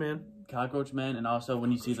 Cockroach Man? Cockroach Man, and also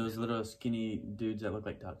when you see those little skinny dudes that look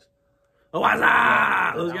like ducks. Oh,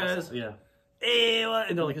 yeah, those guys? Yeah.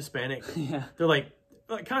 And they're like Hispanic. Yeah. They're like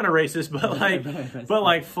kind of racist, but like but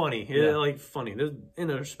like funny. Yeah, like funny. They're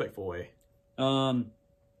in a respectful way. I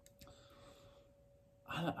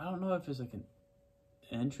don't know if it's like an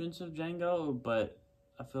entrance of Django, but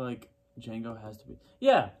I feel like Django has to be.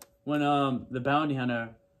 Yeah. When the bounty hunter,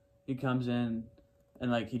 he comes in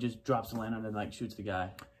and like he just drops the lantern and like shoots the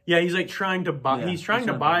guy. Yeah, he's like trying to buy. Yeah, he's trying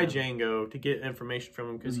to buy buy Django to get information from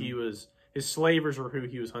him because his slavers were who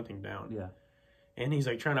he was hunting down. Yeah. And he's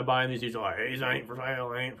like trying to buy him. These dudes are like, "He's ain't for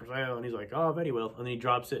sale, ain't for sale." And he's like, "Oh, I bet he will." And then he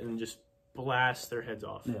drops it and just blasts their heads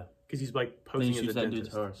off. Yeah. Because he's like posing as a that dentist.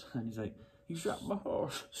 dude's horse, and he's like, "You shot my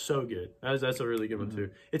horse." So good. That's a really good one too.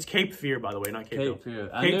 It's Cape Fear, by the way, not Cape Fear. Fear.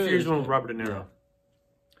 Cape Fear is one with Robert De Niro. Yeah.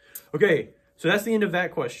 Okay, so that's the end of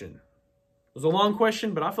that question. It was a long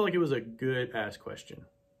question, but I feel like it was a good ass question.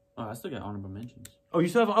 Oh, I still got honorable mentions. Oh, you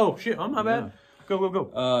still have? Oh shit! Oh my bad.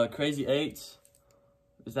 Go. Crazy Eights.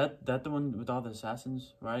 Is that the one with all the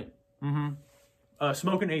assassins, right? Mm-hmm.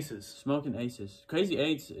 Smoking Aces. Smoking Aces. Crazy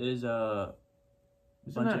Eights is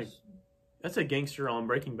that's a gangster on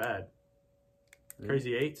Breaking Bad. Really?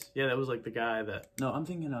 Crazy Eights. Yeah, that was like the guy that. No, I'm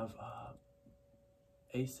thinking of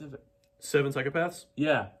A7. Seven Psychopaths.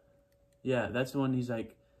 Yeah, that's the one. He's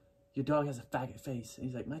like, your dog has a faggot face. And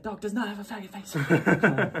he's like, my dog does not have a faggot face.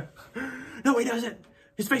 No, he doesn't.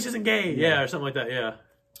 His face isn't gay. Yeah, or something like that. Yeah.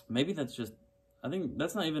 Maybe that's just. I think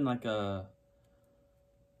that's not even like a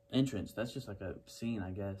entrance. That's just like a scene, I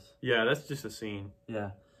guess. Yeah, that's just a scene.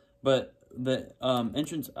 Yeah, but the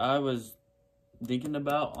entrance I was thinking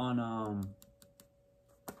about on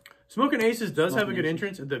Smoking Aces does have a good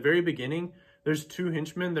entrance at the very beginning. There's two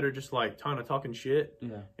henchmen that are just like kind of talking shit.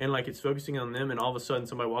 Yeah. And like it's focusing on them, and all of a sudden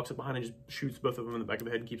somebody walks up behind and just shoots both of them in the back of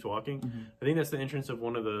the head and keeps walking. Mm-hmm. I think that's the entrance of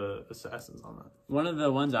one of the assassins on that. One of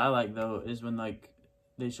the ones I like though is when like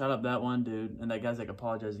they shot up that one dude and that guy's like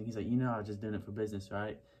apologizing. He's like, you know, I was just doing it for business,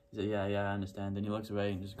 right? He's like, yeah, I understand. Then he looks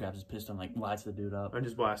away and just grabs his pistol and like lights the dude up. And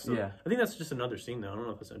just blasts him. Yeah. I think that's just another scene though. I don't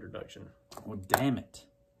know if it's introduction. Well, damn it.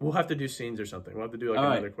 We'll have to do scenes or something. We'll have to do like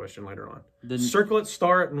another question later on. Then, circle it,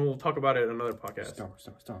 start, and we'll talk about it in another podcast.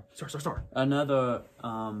 Star. Another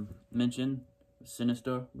mention,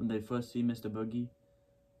 Sinister, when they first see Mr. Boogie.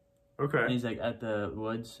 Okay. And he's like at the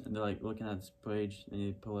woods, and they're like looking at this bridge, and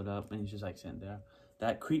you pull it up, and he's just like sitting there.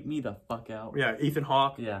 That creeped me the fuck out. Yeah, Ethan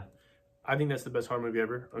Hawke. Yeah. I think that's the best horror movie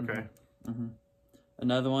ever. Okay. Mm-hmm.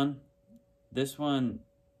 Another one. This one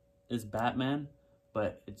is Batman.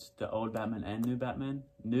 But it's the old Batman and new Batman.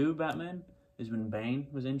 New Batman is when Bane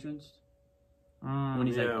was introduced. When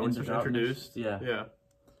he's introduced. Yeah.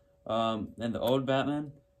 And the old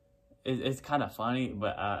Batman, it's kind of funny,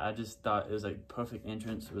 but I just thought it was like perfect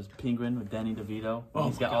entrance. It was Penguin with Danny DeVito.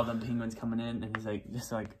 He's got all them penguins coming in, and he's like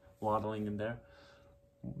just like waddling in there.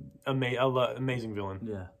 Amazing villain.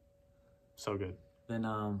 Yeah. So good. Then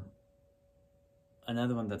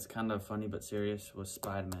another one that's kind of funny but serious was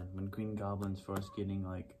Spider-Man. When Green Goblin's first getting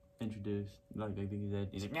like introduced, like I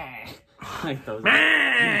think he's like, nah. Like those.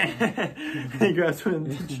 He grabs him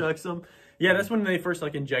and chucks him. Yeah, that's when they first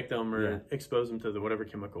like inject them or expose them to the whatever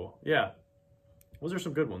chemical. Yeah, those are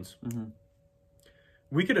some good ones. Mm-hmm.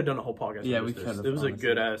 We could have done a whole podcast. Yeah, we could have. It was a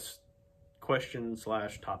good ass question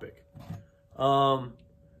 / topic.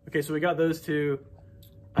 Okay, so we got those two.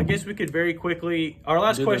 I guess we could very quickly. Our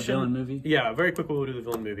last question. The villain movie? Yeah, very quickly we'll do the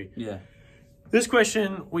villain movie. Yeah. This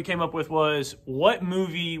question we came up with was, what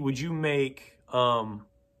movie would you make for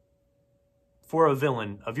a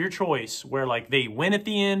villain of your choice, where like they win at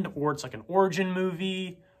the end, or it's like an origin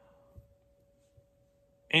movie,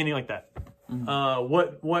 anything like that?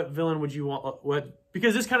 Mm-hmm. What villain would you want?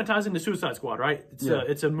 Because this kind of ties into Suicide Squad, right?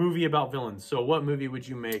 It's a movie about villains. So what movie would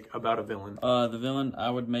you make about a villain? The villain I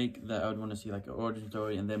would make that I would want to see like an origin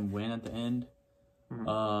story and then win at the end.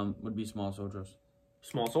 Would be Small Soldiers.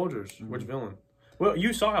 Small Soldiers. Mm-hmm. Which villain? Well,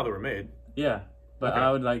 you saw how they were made. Yeah, but I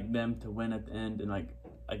would like them to win at the end and like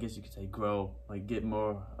I guess you could say grow, like get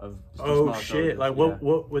more of. Oh shit! Soldiers. Like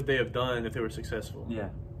what would they have done if they were successful? Yeah,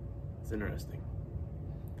 it's interesting.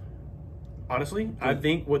 Honestly, I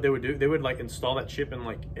think what they would do, they would like install that chip in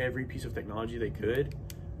like every piece of technology they could,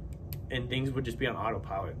 and things would just be on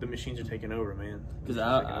autopilot. The machines are taking over, man. Because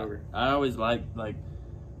I always liked like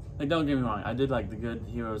don't get me wrong, I did like the good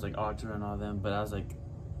heroes like Archer and all them, but I was like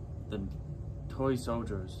the toy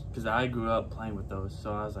soldiers because I grew up playing with those,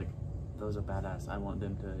 so I was like, those are badass. I want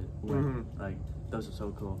them to win. Mm-hmm. Like those are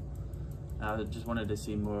so cool. And I just wanted to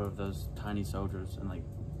see more of those tiny soldiers and like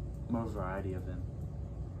more variety of them.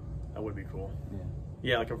 That would be cool. Yeah.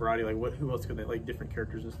 Yeah, like a variety. Like who else could they like different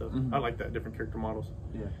characters and stuff? Mm-hmm. I like that, different character models.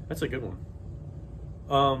 Yeah. That's a good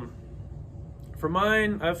one. For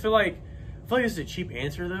mine, I feel like this is a cheap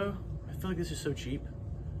answer though. I feel like this is so cheap.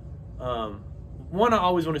 One, I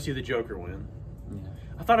always want to see the Joker win. Yeah.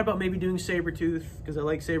 I thought about maybe doing Sabretooth because I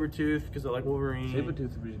like Sabretooth because I like Wolverine.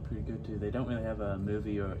 Sabretooth would be pretty good too. They don't really have a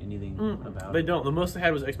movie or anything about it. They don't. The most they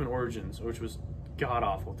had was X-Men Origins, which was god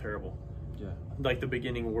awful, terrible. Yeah. Like the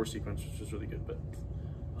beginning war sequence, which was really good, but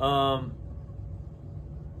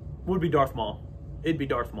would be Darth Maul. it'd be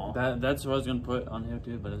Darth Maul. That's what I was gonna put on here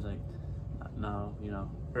too, but it's like, no, Yeah.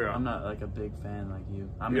 I'm not like a big fan like you.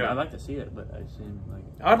 I mean, I'd like to see it, but I seem like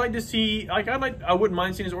I'd like to see, I wouldn't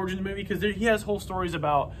mind seeing his origin movie because he has whole stories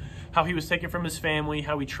about how he was taken from his family,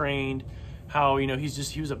 how he trained, how, he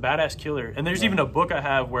was a badass killer. And there's even a book I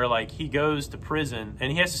have where like he goes to prison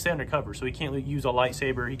and he has to stay undercover, so he can't use a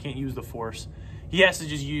lightsaber, he can't use the Force. He has to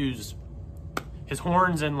just use his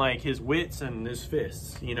horns and like his wits and his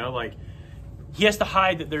fists, like he has to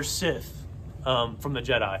hide that there's Sith from the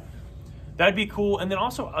Jedi. That'd be cool. And then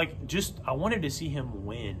also, like, I wanted to see him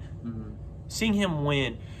win. Mm-hmm. Seeing him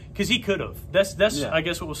win, because he could have. That's I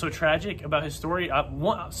guess what was so tragic about his story.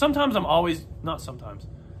 Sometimes I'm always not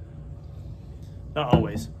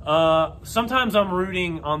always. Sometimes I'm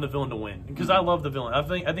rooting on the villain to win because I love the villain.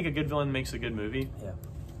 I think a good villain makes a good movie. Yeah.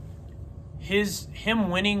 Him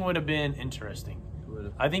winning would have been interesting.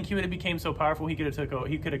 I think he would have became so powerful he could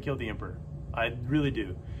have killed the Emperor. I really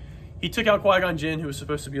do. He took out Qui-Gon Jinn, who was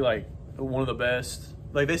supposed to be like one of the best.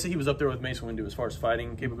 Like they say he was up there with Mace Windu as far as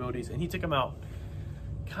fighting capabilities, and he took him out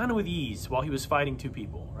kind of with ease while he was fighting two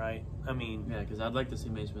people, right? I mean, yeah, because I'd like to see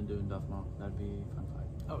Mace Windu and Darth Maul. That'd be a fun fight.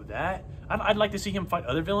 Oh, that I'd like to see him fight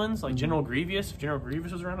other villains like General Grievous. If General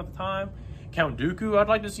Grievous was around at the time, Count Dooku. I'd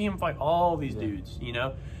like to see him fight all these dudes.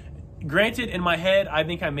 Granted, in my head, I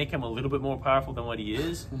think I make him a little bit more powerful than what he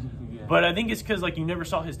is, but I think it's because like you never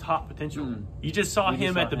saw his top potential. You just saw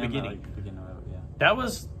him at the beginning. That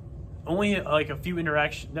was only like a few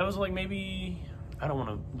interactions. That was like maybe, I don't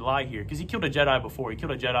want to lie here, because he killed a Jedi before. He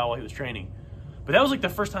killed a Jedi while he was training. But that was like the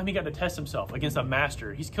first time he got to test himself against a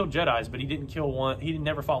master. He's killed Jedis, but he didn't kill one. He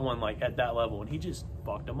never fought one like at that level, and he just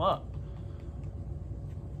fucked him up.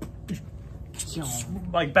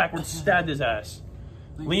 Like backwards stabbed his ass.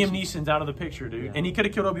 Liam Neeson's out of the picture, dude. Yeah. And he could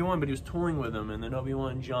have killed Obi-Wan, but he was toying with him, and then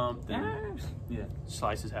Obi-Wan jumped and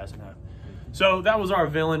sliced his ass in half. So that was our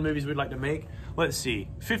villain movies we'd like to make. Let's see,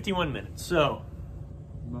 51 minutes. So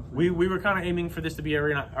we were kind of aiming for this to be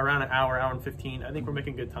around an hour and 15. I think we're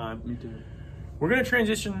making good time. Me too. We're going to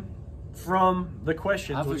transition from the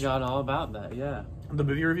questions. I forgot all about that, yeah. The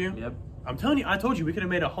movie review? Yep. I'm telling you, I told you we could have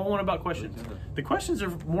made a whole one about questions. The questions are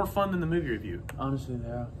more fun than the movie review. Honestly, they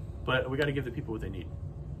are. But we got to give the people what they need.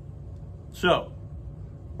 So,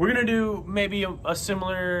 we're going to do maybe a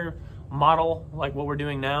similar model like what we're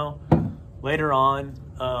doing now later on.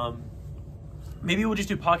 Maybe we'll just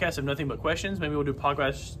do podcasts of nothing but questions. Maybe we'll do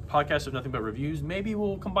podcasts of nothing but reviews. Maybe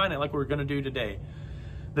we'll combine it like we're going to do today.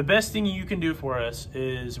 The best thing you can do for us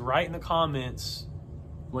is write in the comments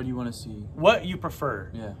what do you want to see? What you prefer.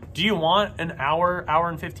 Yeah. Do you want an hour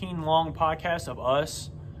and 15 long podcast of us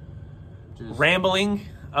rambling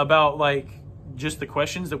about like just the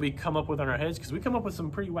questions that we come up with in our heads? Because we come up with some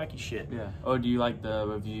pretty wacky shit. Yeah. Or do you like the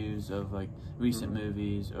reviews of like recent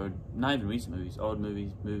movies, or not even recent movies, old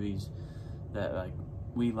movies that like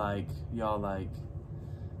we like, y'all like?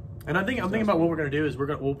 And I'm thinking about what we're gonna do is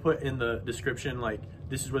we'll put in the description like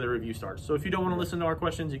this is where the review starts. So if you don't want to listen to our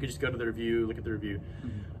questions, you could just go to the review, look at the review.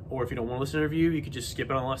 Or if you don't want to listen to the review, you could just skip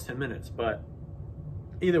it on the last 10 minutes. But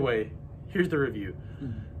either way, here's the review.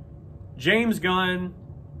 James Gunn's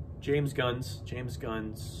Suicide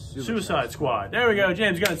Squad. There we go,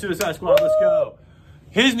 James Gunn, Suicide Squad. Let's go.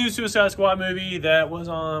 His new Suicide Squad movie that was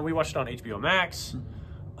we watched it on HBO Max.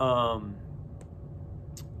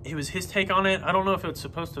 It was his take on it. I don't know if it's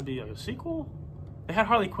supposed to be like a sequel. They had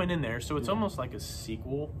Harley Quinn in there, so it's almost like a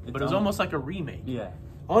sequel, but it's almost like a remake. Yeah.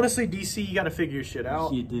 Honestly, DC, you got to figure your shit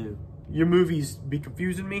out. You do. Your movies be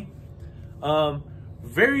confusing me.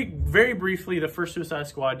 Very, very briefly, the first Suicide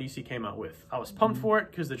Squad DC came out with. I was pumped for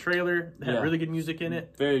it because the trailer had really good music in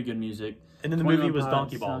it. Very good music. And then the movie was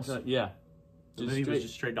donkey balls. Yeah. The movie was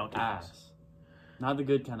just straight donkey balls. Not the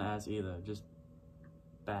good kind of ass either. Just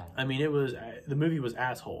bad. I mean, the movie was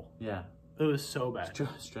asshole. Yeah. It was so bad.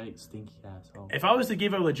 Straight stinky asshole. If I was to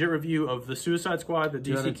give a legit review of the Suicide Squad that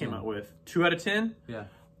DC came out with, 2 out of 10? Yeah.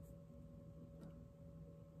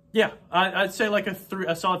 Yeah, I'd say like a 3,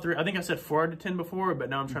 a solid 3. I think I said 4 out of 10 before, but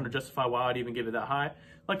now I'm trying to justify why I'd even give it that high.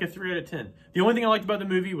 Like a 3 out of 10. The only thing I liked about the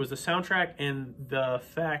movie was the soundtrack and the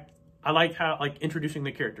fact I liked how like introducing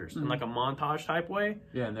the characters in like a montage type way.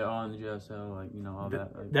 Yeah, and they're all in the JSL, like all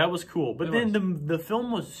that. Like, that was cool, but then the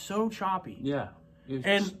film was so choppy. Yeah.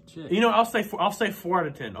 And I'll say 4 out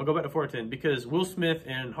of 10. I'll go back to 4 out of 10 because Will Smith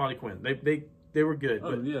and Harley Quinn, they were good.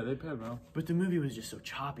 Oh, yeah, they paired well. But the movie was just so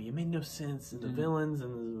choppy. It made no sense. And the villains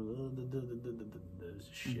and it was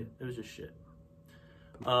just shit. It was just shit.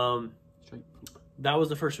 That was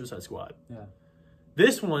the first Suicide Squad. Yeah.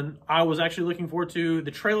 This one, I was actually looking forward to.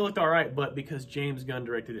 The trailer looked all right, but because James Gunn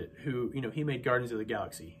directed it, who, he made Guardians of the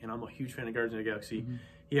Galaxy. And I'm a huge fan of Guardians of the Galaxy.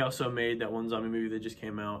 He also made that one zombie movie that just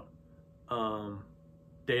came out.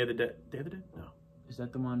 Day of the Dead. Day of the Dead? No. Is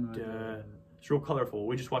that the one where it's real colorful.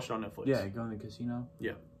 We just watched it on Netflix. Yeah, go in the casino?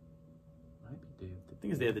 Yeah. Might be Day of the Dead. I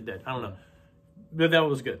think it's Day of the Dead. I don't know. But that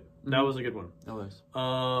was good. That was a good one. That was.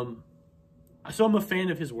 So I'm a fan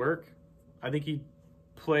of his work. I think he's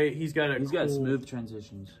got smooth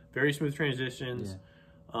transitions. Very smooth transitions. Yeah.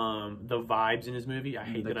 The vibes in his movie. I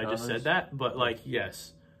hate that I just said that, but like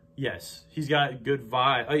yes, he's got good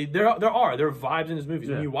vibe. There are vibes in his movies.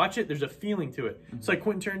 Yeah. When you watch it, there's a feeling to it. It's like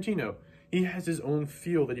Quentin Tarantino. He has his own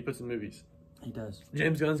feel that he puts in movies. He does.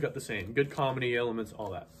 James Gunn's got the same. Good comedy elements,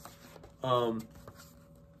 all that.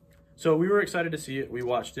 So we were excited to see it. We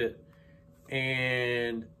watched it.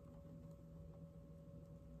 And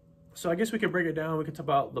so I guess we could break it down. We could talk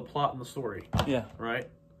about the plot and the story. Yeah. Right?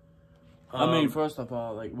 I mean, first of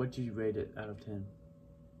all, like, what did you rate it out of 10?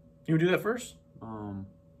 You would do that first?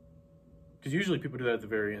 Because usually people do that at the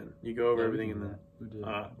very end. You go over everything and then...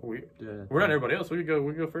 We're not everybody else. We could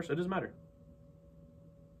go first. It doesn't matter.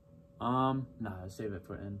 Nah, save it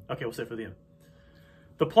for end. Okay, we'll save it for the end.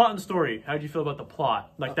 The plot and story. How did you feel about the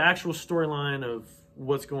plot? Like the actual storyline of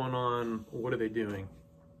what's going on. What are they doing?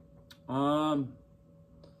 I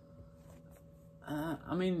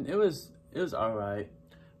mean, it was all right.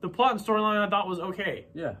 The plot and storyline I thought was okay.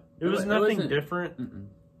 Yeah. It was nothing different.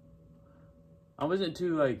 I wasn't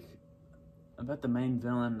too, like, about the main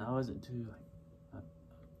villain, I wasn't too, like,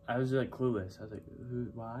 I was, like, clueless. I was like, who,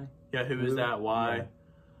 why? Yeah, who is that? Why?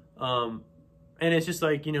 Yeah. And it's just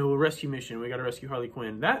like, a rescue mission. We got to rescue Harley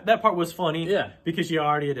Quinn. That part was funny. Yeah. Because she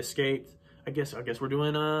already had escaped. I guess we're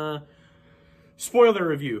doing a spoiler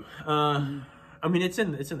review. I mean, it's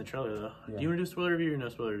in the trailer though. Yeah. Do you want to do a spoiler review or no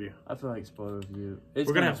spoiler review? I feel like spoiler review. We're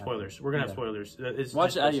gonna have spoilers. We're gonna have spoilers.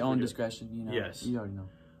 Watch it at your own discretion. Yes. You already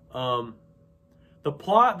know. The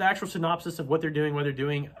plot, the actual synopsis of what they're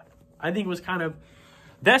doing, I think was kind of.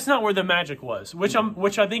 That's not where the magic was, which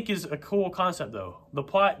I think is a cool concept though. The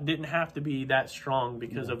plot didn't have to be that strong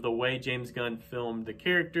because of the way James Gunn filmed the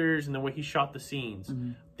characters and the way he shot the scenes.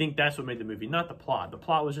 I think that's what made the movie, not the plot. The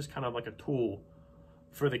plot was just kind of like a tool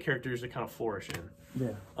for the characters to kind of flourish in.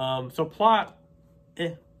 Yeah. So plot,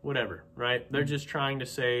 whatever, right? They're just trying to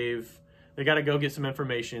save. They got to go get some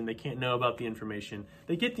information. They can't know about the information.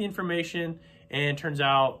 They get the information, and turns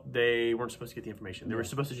out they weren't supposed to get the information. They were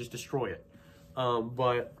supposed to just destroy it.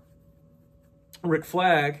 But Rick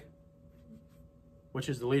Flag, which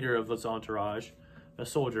is the leader of this entourage, a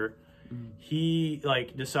soldier, he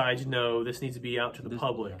decides, no, this needs to be out to the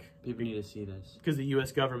public. Yeah. People need to see this. Because the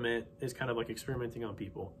U.S. government is kind of like experimenting on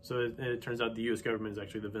people. So it turns out the U.S. government is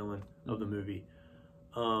actually the villain of the movie.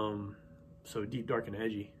 So deep, dark, and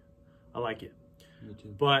edgy. I like it. Me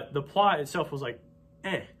too. But the plot itself was like,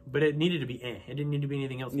 but it needed to be It didn't need to be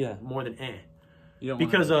anything else more than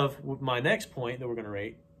because of my next point that we're going to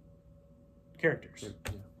rate, characters.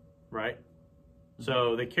 Yeah. Right?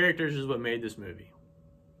 So the characters is what made this movie.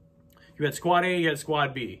 You had Squad A, you had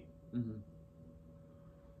Squad B.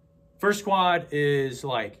 First squad is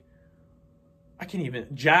like, I can't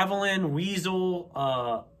even, Javelin,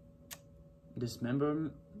 Weasel,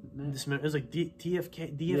 Dismemberment? It was like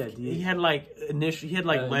DFK. Yeah, he had like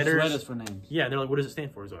letters. Letters for names. Yeah, they're like, what does it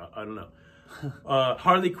stand for? So I don't know.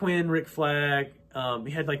 Harley Quinn, Rick Flag.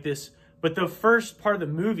 He had like this. But the first part of the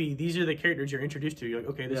movie, these are the characters you're introduced to. You're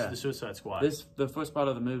like, okay, this is the Suicide Squad. The first part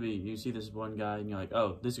of the movie, you see this one guy, and you're like,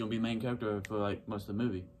 oh, this is gonna be the main character for like most of the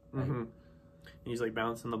movie. Right? And he's like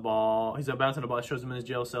bouncing the ball. He's bouncing the ball. It shows him in his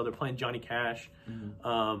jail cell. They're playing Johnny Cash,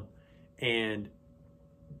 and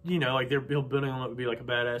like they're building him up to be like a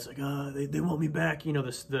badass. Like, they want me back.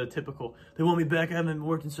 The typical. They want me back. I haven't been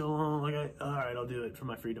working so long. Like, all right, I'll do it for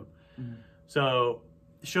my freedom. So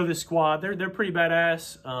show this squad. They're pretty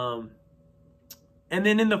badass. And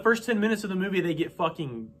then in the first 10 minutes of the movie, they get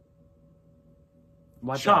fucking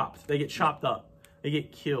chopped. They get chopped up. They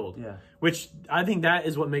get killed. Yeah. Which I think that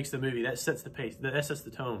is what makes the movie. That sets the pace. That sets the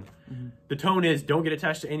tone. The tone is don't get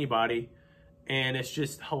attached to anybody, and it's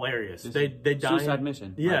just hilarious. They die. Suicide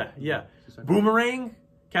mission. Yeah, right. Yeah. Boomerang,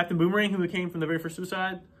 Captain Boomerang, who came from the very first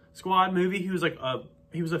Suicide Squad movie, he was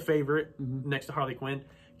he was a favorite next to Harley Quinn.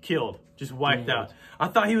 Killed, just wiped out. I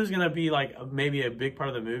thought he was gonna be like maybe a big part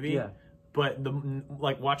of the movie. Yeah. But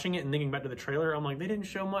watching it and thinking back to the trailer, I'm like, they didn't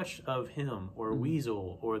show much of him or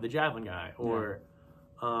Weasel or the Javelin guy or,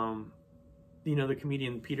 the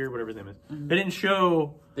comedian Peter, whatever his name is. They didn't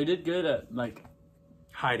show. They did good at like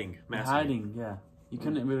hiding, masking. Hiding, yeah. You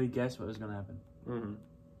couldn't really guess what was going to happen.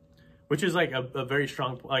 Which is like a very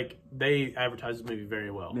strong. They advertised the movie very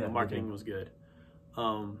well. Yeah, the marketing was good.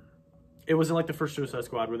 It wasn't like the first Suicide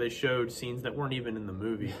Squad where they showed scenes that weren't even in the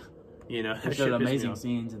movie. You know, They that showed shit pissed me amazing off.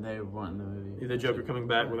 scenes, and they weren't in the movie. The Joker coming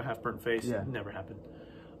back with a half-burnt face. Yeah. Never happened.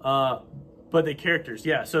 But the characters,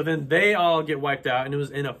 yeah. So then they all get wiped out, and it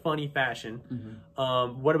was in a funny fashion.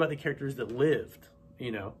 What about the characters that lived?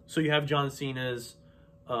 You know, so you have John Cena's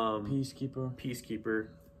Peacekeeper.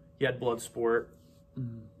 He had Bloodsport,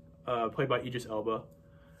 played by Idris Elba.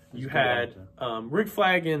 You had Rick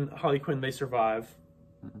Flag and Harley Quinn. They survive.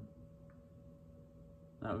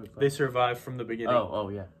 They survive from the beginning. Oh,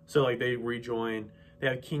 yeah. So like they rejoin. They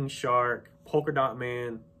have King Shark, Polka Dot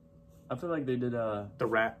Man. I feel like they did the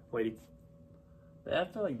rat lady. I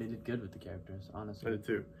feel like they did good with the characters, honestly. I did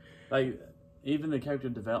too. Like even the character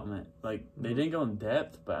development, like they didn't go in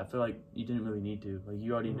depth, but I feel like you didn't really need to. Like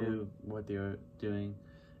you already knew what they were doing,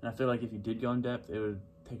 and I feel like if you did go in depth, it would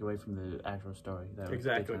take away from the actual story that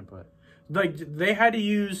exactly. they put. Like they had to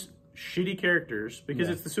use shitty characters because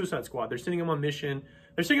it's the Suicide Squad. They're sending them on mission.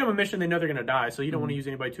 They're sending them on a mission. They know they're gonna die, so you don't want to use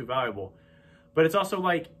anybody too valuable. But it's also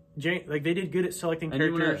like they did good at selecting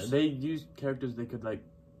characters. They used characters they could like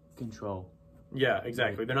control. Yeah,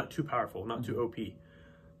 exactly. They're not too powerful, not too OP.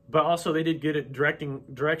 But also they did good at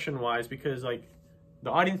direction-wise because like the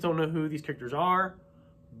audience don't know who these characters are,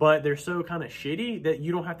 but they're so kind of shitty that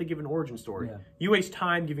you don't have to give an origin story. Yeah. You waste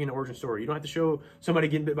time giving an origin story. You don't have to show somebody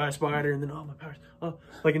getting bit by a spider and then, oh, my powers. Oh.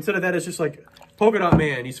 Like instead of that, it's just like Polka Dot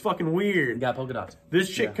Man. He's fucking weird. You got polka dots. This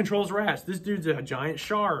chick controls rats. This dude's a giant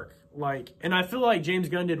shark. Like, and I feel like James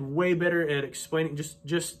Gunn did way better at explaining,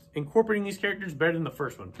 just incorporating these characters better than the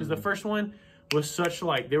first one. Because the first one was such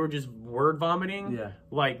like they were just word vomiting,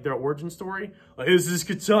 like their origin story. Like, this is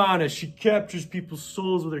Katana. She captures people's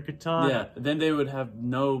souls with her katana. Yeah. Then they would have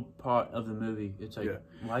no part of the movie. It's like,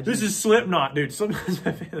 why? This is Slipknot, dude.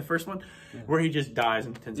 The first one, where he just dies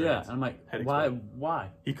in 10 seconds. Yeah, I'm like,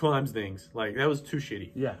 why? He climbs things. Like that was too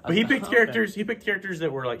shitty. Yeah, but he picked characters. He picked characters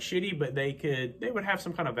that were like shitty, but they would have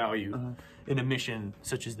some kind of value in a mission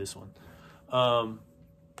such as this one.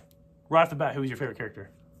 Right off the bat, who was your favorite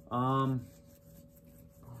character?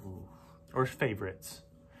 Or favorites?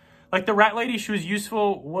 Like the rat lady, she was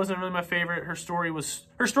useful. Wasn't really my favorite. Her story was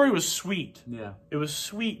sweet. Yeah, it was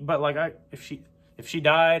sweet. But like if she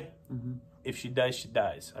died, if she dies, she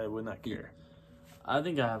dies. I would not care. I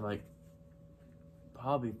think I have like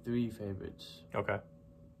probably 3 favorites. Okay,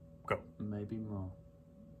 go. Maybe more.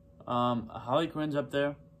 Harley Quinn's up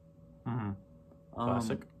there.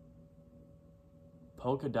 Classic.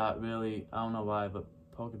 Polka Dot really. I don't know why, but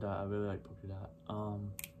Polka Dot. I really like Polka Dot.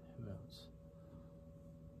 Who else?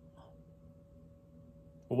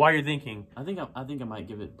 Well, while you're thinking, I think I might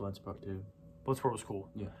give it Bloodsport too. Bloodsport was cool.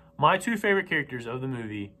 Yeah. My 2 favorite characters of the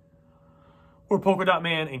movie were Polka Dot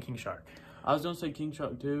Man and King Shark. I was gonna say King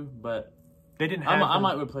Shark too, but they didn't have. I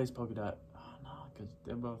might replace Polka Dot. Oh no, because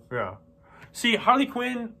they're both. Yeah. See, Harley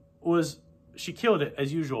Quinn she killed it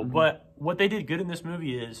as usual, but what they did good in this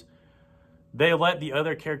movie is they let the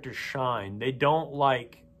other characters shine. They don't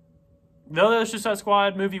like the other Suicide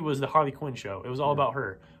Squad movie was the Harley Quinn show. It was all about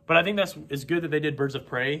her. But I think it's good that they did Birds of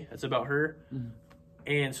Prey. That's about her.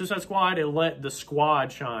 And Suicide Squad, it let the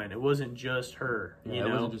squad shine. It wasn't just her. Yeah, you know?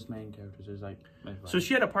 It wasn't just main characters. It was like so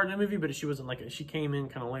she had a part in the movie, but she wasn't like she came in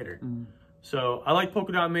kind of later. So I like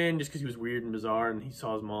Polka Dot Man just because he was weird and bizarre, and he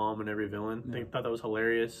saw his mom and every villain. I thought that was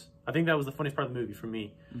hilarious. I think that was the funniest part of the movie for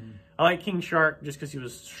me. I like King Shark just because he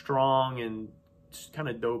was strong and just kind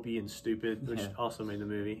of dopey and stupid, which also made the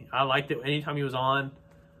movie. I liked it anytime he was on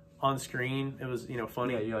screen. It was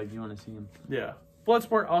funny. Yeah, you want to see him. Yeah.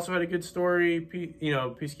 Bloodsport also had a good story.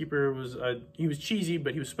 Peacekeeper was he was cheesy,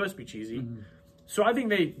 but he was supposed to be cheesy. So I think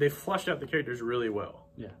they fleshed out the characters really well.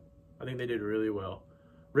 Yeah, I think they did really well.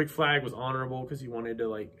 Rick Flag was honorable because he wanted to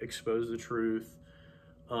like expose the truth.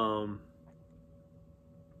 So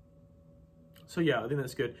yeah, I think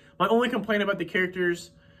that's good. My only complaint about the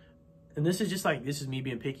characters, and this is me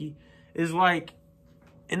being picky, is like,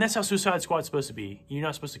 and that's how Suicide Squad's supposed to be. You're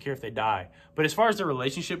not supposed to care if they die. But as far as their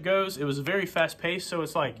relationship goes, it was very fast paced. So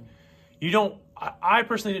it's like, I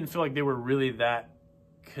personally didn't feel like they were really that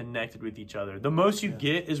connected with each other. The most you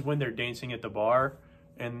get is when they're dancing at the bar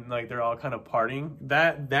and like they're all kind of partying.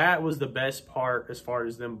 That was the best part as far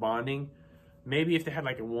as them bonding. Maybe if they had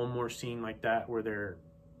like one more scene like that where they're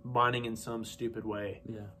bonding in some stupid way.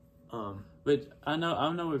 Yeah. But I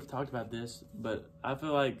know we've talked about this, but I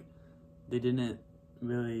feel like they didn't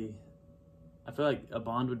really. I feel like a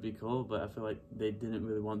bond would be cool, but I feel like they didn't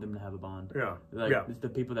really want them to have a bond. Yeah. Like it's the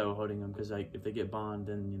people that were holding them, because like if they get bond,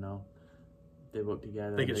 then they work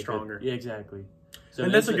together. They get stronger. Yeah, exactly. So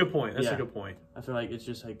and that's a good point. That's a good point. I feel like it's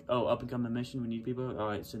just like, up and coming mission. We need people. All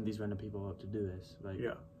right, send these random people up to do this. Like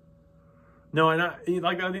No, and I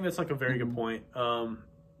think that's like a very good point.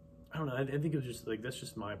 I don't know. I think it was just like, that's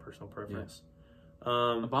just my personal preference.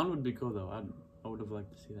 A Bond would be cool though. I would have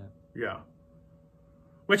liked to see that. Yeah.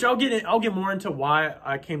 Which I'll get more into why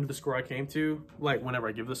I came to the score I came to, like whenever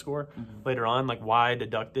I give the score later on, like why I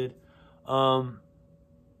deducted. So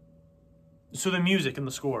the music and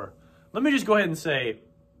the score. Let me just go ahead and say,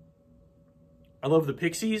 I love the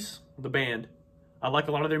Pixies, the band. I like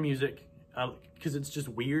a lot of their music because it's just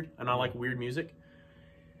weird, and I like weird music.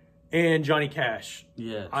 And Johnny Cash.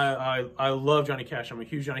 Yes. I love Johnny Cash. I'm a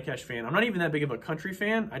huge Johnny Cash fan. I'm not even that big of a country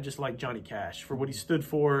fan. I just like Johnny Cash for what he stood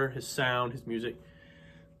for, his sound, his music.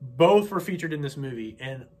 Both were featured in this movie,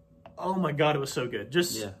 and oh my God, it was so good.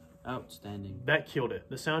 Just outstanding. That killed it.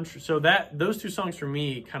 The sound. So those two songs for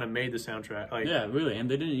me kind of made the soundtrack. Like, yeah, really. And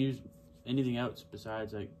they didn't use anything else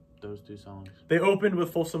besides like those two songs. They opened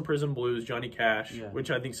with Folsom Prison Blues, Johnny Cash, which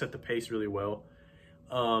I think set the pace really well.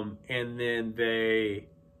 And then they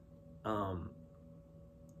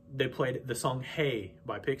played the song "Hey"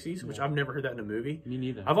 by Pixies, which I've never heard that in a movie. Me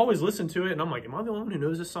neither. I've always listened to it, and I'm like, am I the only one who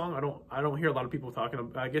knows this song? I don't hear a lot of people talking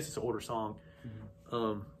about. I guess it's an older song.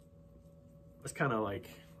 It's kind of like,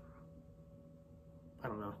 I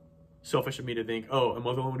don't know, selfish of me to think, oh, am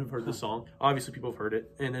I the only one who've heard this song? Obviously, people have heard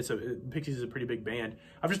it, and Pixies is a pretty big band.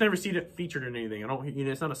 I've just never seen it featured in anything.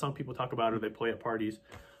 It's not a song people talk about or they play at parties,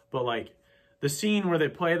 but like, the scene where they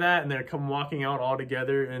play that and they come walking out all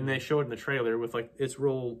together and they show it in the trailer with like, it's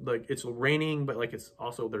real, like it's raining, but like it's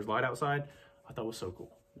also, there's light outside. I thought it was so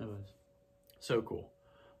cool. It was. So cool.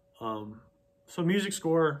 So music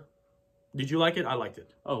score, did you like it? I liked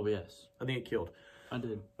it. Oh, yes. I think it killed. I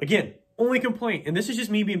did. Again, only complaint, and this is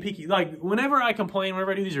just me being picky. Like, whenever I complain,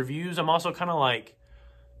 whenever I do these reviews, I'm also kind of like,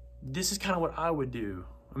 this is kind of what I would do.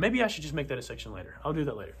 Or maybe I should just make that a section later. I'll do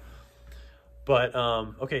that later. But,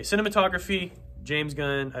 okay, cinematography, James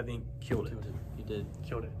Gunn, I think, killed it. He did.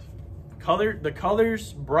 Killed it. The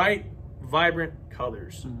colors, bright, vibrant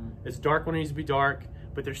colors. It's dark when it needs to be dark,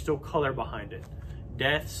 but there's still color behind it.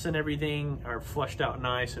 Deaths and everything are fleshed out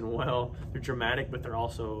nice and well. They're dramatic, but they're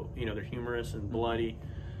also, they're humorous and bloody.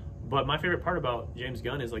 But my favorite part about James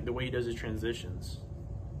Gunn is, like, the way he does his transitions.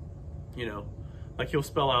 Like, he'll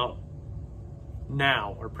spell out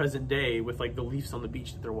now or present day with like the leaves on the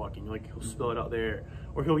beach that they're walking, like he'll spell it out there,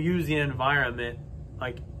 or he'll use the environment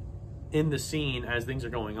like in the scene as things are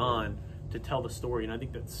going on to tell the story. And I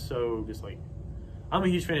think that's so just like, I'm a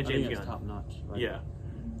huge fan of James Gunn. Top notch. Like, yeah,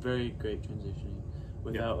 very great transitioning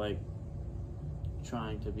without like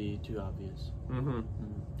trying to be too obvious.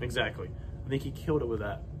 Exactly. I think he killed it with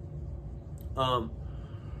that.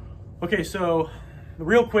 Okay, so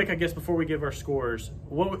real quick, I guess, before we give our scores,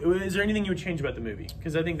 is there anything you would change about the movie?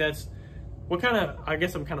 Because I think that's I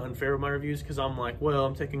guess I'm kind of unfair with my reviews because I'm like, well,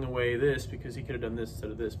 I'm taking away this because he could have done this instead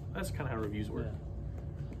of this. That's kind of how reviews work.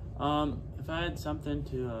 Yeah. If I had something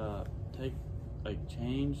to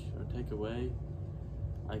change or take away,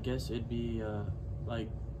 I guess it'd be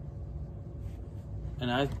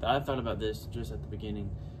and I thought about this just at the beginning.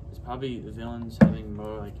 It's probably the villains having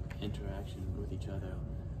more like interaction with each other.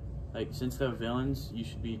 Like, since they're villains, you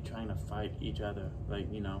should be trying to fight each other,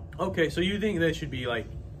 Okay, so you think they should be, like,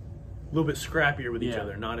 a little bit scrappier with each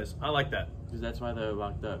other, not as... I like that. Because that's why they're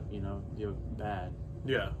locked up, they're bad.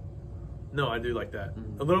 Yeah. No, I do like that.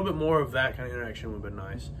 A little bit more of that kind of interaction would have been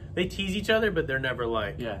nice. They tease each other, but they're never,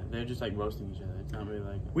 like... Yeah, they're just, like, roasting each other. It's not really,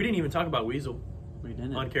 like... We didn't even talk about Weasel. We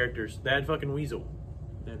didn't. On characters. They had fucking Weasel.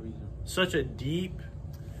 They had Weasel. Such a deep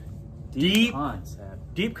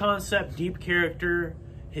concept. Deep concept, deep character...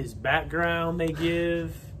 His background they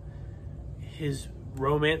give, his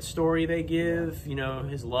romance story they give,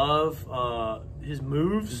 his love, his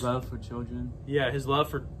moves. His love for children. Yeah, his love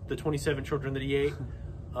for the 27 children that he ate.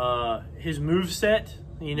 His move set,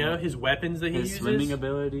 his weapons that he uses. His swimming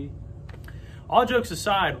ability. All jokes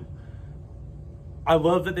aside, I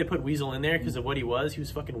love that they put Weasel in there because of what he was. He was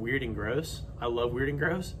fucking weird and gross. I love weird and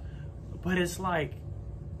gross. But it's like,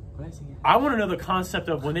 I want to know the concept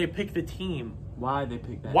of when they pick the team. Why they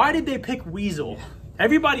picked that? Why did they pick Weasel? Yeah.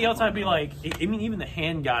 Everybody else, I'd be like, I mean, even the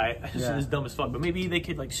hand guy is dumb as fuck. But maybe they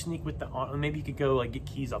could like sneak with maybe he could go like get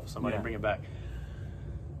keys off of somebody and bring it back.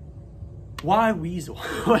 Why Weasel?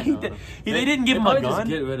 They didn't give him a gun. Just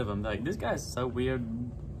get rid of him. Like, this guy's so weird.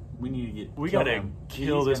 We need to We gotta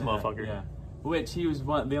kill this motherfucker. Yeah. Which he was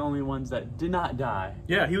the only ones that did not die.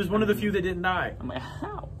 Yeah, he was one of the few that didn't die. I'm like,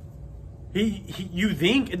 how? You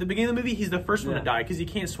think at the beginning of the movie he's the first one to die because he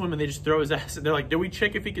can't swim and they just throw his ass. They're like, "Did we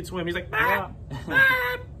check if he could swim?" He's like,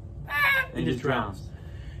 and just drowns.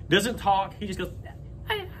 Doesn't talk. He just goes.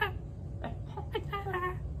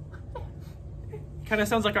 Kind of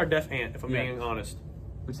sounds like our deaf aunt, if I'm being honest.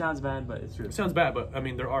 Which sounds bad, but it's true. It sounds bad, but I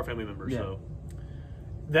mean, there are family members, so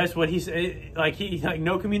That's what he's like. He like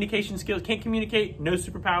no communication skills, can't communicate, no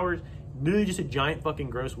superpowers, literally just a giant fucking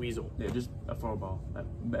gross weasel. Yeah, just a fur ball,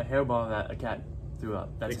 a hairball that a cat threw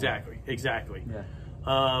up. That's exactly.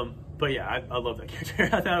 Yeah. But yeah, I love that character.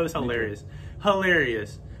 I thought it was hilarious.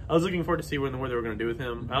 Hilarious. I was looking forward to see what they were going to do with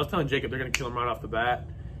him. I was telling Jacob they're going to kill him right off the bat.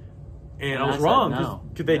 And I was wrong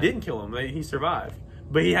because they didn't kill him. He survived.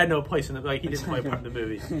 But he had no place in the, like, he didn't play a part in the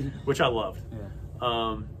movie, which I loved.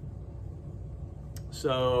 Yeah.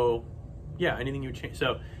 So, yeah, anything you would change.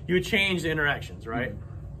 So, you would change the interactions, right?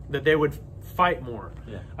 That they would fight more.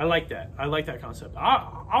 Yeah. I like that. I like that concept.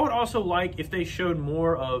 I would also like if they showed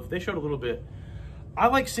they showed a little bit. I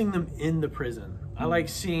like seeing them in the prison. I like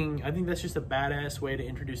seeing, I think that's just a badass way to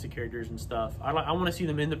introduce the characters and stuff. I want to see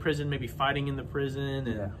them in the prison, maybe fighting in the prison.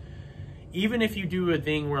 And even if you do a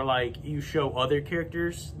thing where, like, you show other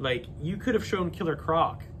characters, like, you could have shown Killer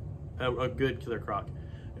Croc, a good Killer Croc,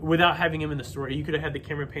 without having him in the story. You could have had the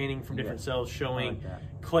camera painting from different cells showing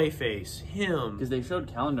Clayface, him. Because they showed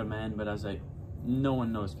Calendar Man, but I was like, no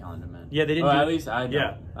one knows Calendar Man. Yeah, they didn't. At least I don't.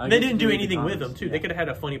 Yeah, I they guess didn't if you do read the anything with comics, him too. They could have had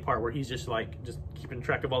a funny part where he's just keeping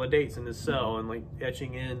track of all the dates in his cell and like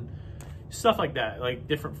etching in stuff like that. Like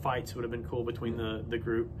different fights would have been cool between the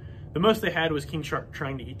group. The most they had was King Shark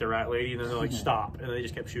trying to eat the rat lady, and then they're like, stop, and they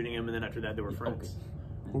just kept shooting him. And then after that, they were friends.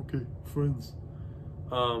 Okay, friends.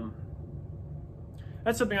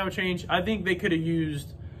 That's something I would change. I think they could have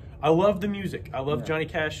used. I love the music. I love Johnny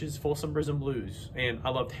Cash's Folsom Prison Blues, and I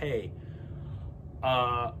loved Hey.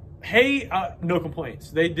 No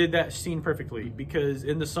complaints. They did that scene perfectly because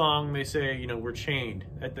in the song they say, you know, we're chained.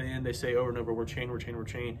 At the end they say over and over, we're chained, we're chained, we're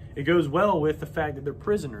chained. It goes well with the fact that they're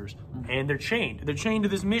prisoners and they're chained. They're chained to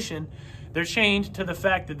this mission. They're chained to the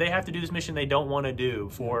fact that they have to do this mission they don't want to do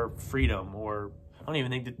for freedom, or I don't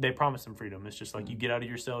even think that they promised them freedom. It's just like you get out of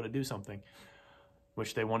your cell to do something,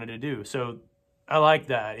 which they wanted to do. So I like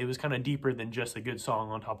that. It was kind of deeper than just a good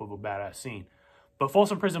song on top of a badass scene. But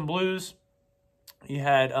Folsom Prison Blues, you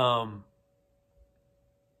had,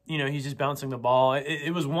 you know, he's just bouncing the ball.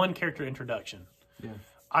 It was one character introduction. Yeah.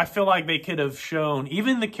 I feel like they could have shown,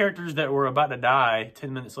 even the characters that were about to die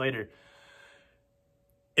 10 minutes later,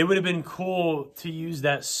 it would have been cool to use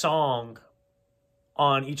that song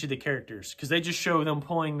on each of the characters. Because they just show them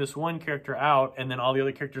pulling this one character out, and then all the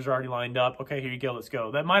other characters are already lined up. Okay, here you go, let's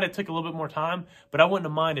go. That might have took a little bit more time, but I wouldn't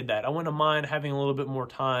have minded that. I wouldn't have minded having a little bit more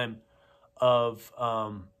time of...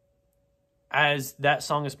 as that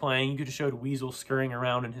song is playing, you could have showed Weasel scurrying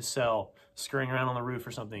around in his cell, scurrying around on the roof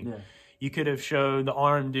or something. Yeah. You could have showed the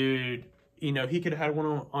arm dude, you know, he could have had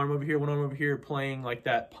one arm over here, one arm over here, playing like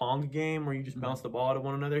that Pong game where you just bounce the ball to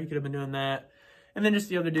one another. He could have been doing that. And then just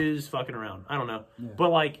the other dudes fucking around. I don't know. Yeah. But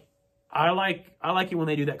like, I like it when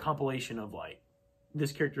they do that compilation of like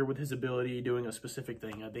this character with his ability doing a specific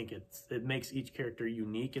thing. I think it makes each character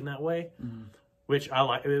unique in that way. Mm-hmm. Which I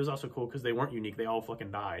like. It was also cool because they weren't unique. They all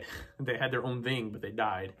fucking died. They had their own thing, but they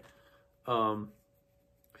died.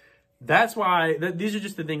 That's why... these are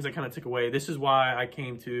just the things I kind of took away. This is why I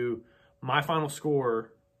came to my final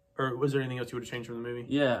score. Or was there anything else you would have changed from the movie?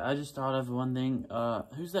 Yeah, I just thought of one thing.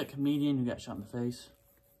 Who's that comedian who got shot in the face?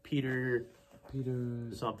 Peter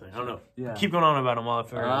something. I don't know. Yeah. Keep going on about him while I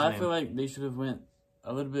figure out his name. I feel like they should have went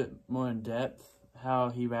a little bit more in depth how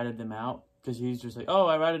he ratted them out. Because he's just like, oh,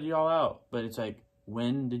 I ratted you all out. But it's like,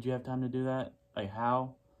 when did you have time to do that? Like,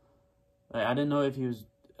 how? Like, I didn't know if he was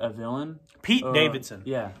a villain. Pete Davidson.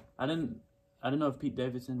 Yeah. I didn't know if Pete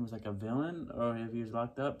Davidson was like a villain or if he was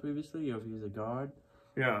locked up previously or if he was a guard.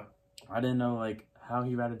 Yeah. I didn't know, like, how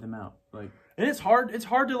he ratted them out. Like, and it's hard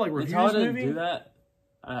to, like, review this movie. It's hard to do that.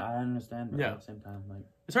 I understand, but at the same time, like...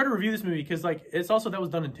 It's hard to review this movie because, like, it's also, that was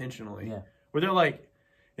done intentionally. Yeah. Where they're like...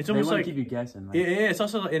 It's almost they like keep you guessing. Like, yeah, it's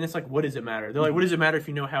also, and it's like, what does it matter? They're like, what does it matter if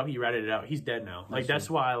you know how he ratted it out? He's dead now. Like, that's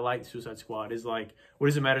why I like Suicide Squad. Is like, what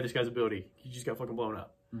does it matter? This guy's ability. He just got fucking blown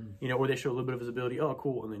up. You know, or they show a little bit of his ability. Oh,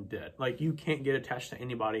 cool, and then dead. Like, you can't get attached to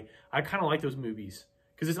anybody. I kind of like those movies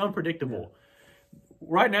because it's unpredictable. Yeah.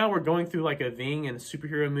 Right now, we're going through like a thing in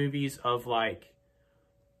superhero movies of like,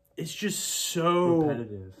 it's just so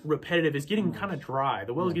repetitive. It's getting kind of dry.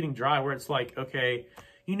 The well is getting dry where it's like, okay.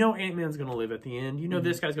 You know Ant-Man's going to live at the end. You know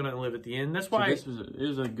this guy's going to live at the end. That's why... So it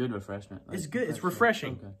was a good refreshment. Like, it's good. It's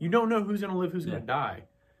refreshing. Okay. You don't know who's going to live, who's going to die.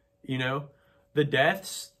 You know? The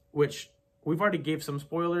deaths, which we've already gave some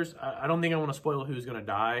spoilers. I don't think I want to spoil who's going to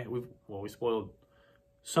die. We spoiled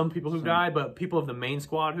some people who died, but people of the main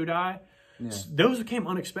squad who die, those came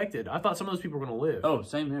unexpected. I thought some of those people were going to live. Oh,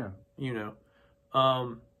 same here. You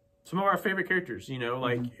know? Some of our favorite characters, you know,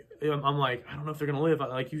 like... I'm like, I don't know if they're gonna live.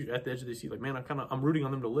 Like you at the edge of the seat, like, man, I'm rooting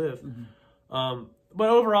on them to live. But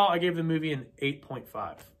overall, I gave the movie an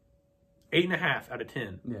 8.5. 8.5 out of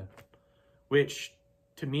 10. Yeah. Which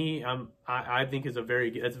to me, I think is that's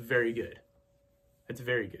very good. It's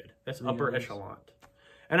very good. That's upper echelon.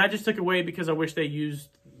 And I just took away because I wish they used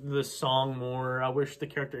the song more. I wish the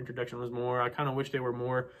character introduction was more. I kind of wish they were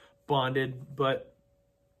more bonded, but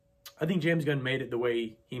I think James Gunn made it the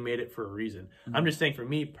way he made it for a reason. Mm-hmm. I'm just saying, for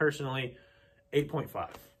me personally, 8.5.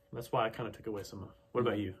 That's why I kind of took away some. What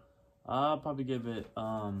about you? I'll probably give it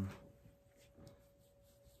I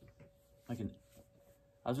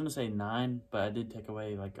was gonna say 9, but I did take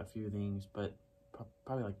away like a few things, but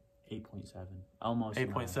probably like 8.7, almost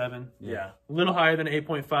 8.7. Yeah, a little higher than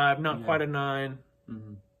 8.5, not quite a 9.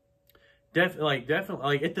 Mm-hmm. Definitely,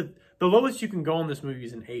 like at the lowest you can go on this movie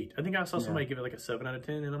is an 8. I think I saw somebody give it like a 7 out of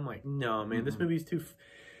 10, and I'm like, no, man, this movie's too.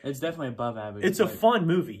 It's definitely above average. It's a fun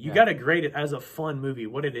movie. You got to grade it as a fun movie,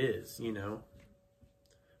 what it is, you know.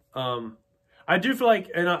 I do feel like,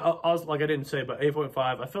 and I was like, I didn't say, but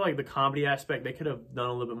 8.5. I feel like the comedy aspect, they could have done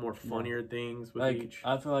a little bit more funnier things with each.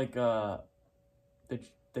 I feel like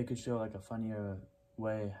they could show like a funnier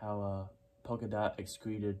way how Polka Dot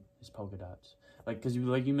excreted his polka dots. Like, because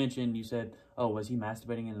like you mentioned, you said, oh, was he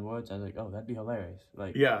masturbating in the woods? I was like, oh, that'd be hilarious.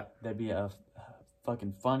 Like, yeah, that'd be a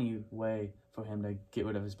fucking funny way for him to get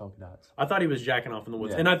rid of his polka dots. I thought he was jacking off in the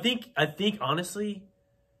woods, and I think honestly,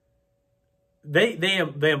 they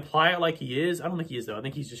imply it like he is. I don't think he is though. I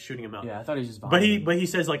think he's just shooting him out. Yeah, I thought he was just vomiting. But he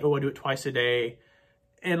says like, oh, I do it twice a day,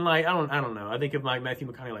 and like I don't know. I think of like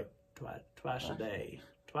Matthew McConaughey like twice a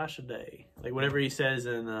day, like whatever he says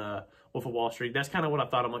in Wolf of Wall Street. That's kind of what I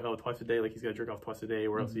thought. I'm like, oh, twice a day, like he's got to jerk off twice a day,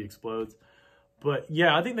 or else he explodes. But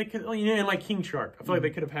yeah, I think they could, you know, and like King Shark, I feel like they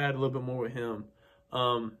could have had a little bit more with him.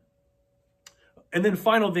 And then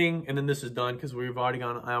final thing, and then this is done because we've already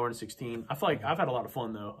gone an hour and 16. I feel like I've had a lot of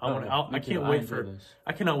fun though. I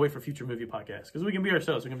cannot wait for future movie podcasts because we can be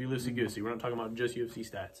ourselves. We can be loosey goosey. We're not talking about just UFC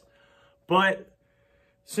stats. But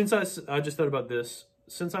since I just thought about this.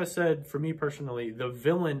 Since I said, for me personally, the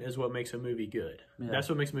villain is what makes a movie good. Yeah. That's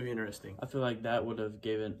what makes a movie interesting. I feel like that would have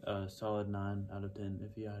given a solid 9 out of 10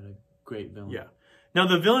 if he had a great villain. Yeah. Now,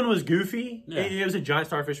 the villain was goofy. Yeah. It was a giant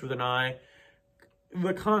starfish with an eye.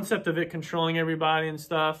 The concept of it controlling everybody and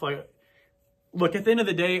stuff. Like, look, at the end of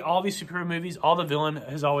the day, all these superhero movies, all the villain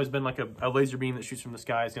has always been like a laser beam that shoots from the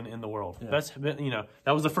sky is going to end the world. Yeah. That's been, you know,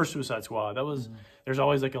 that was the first Suicide Squad. That was, there's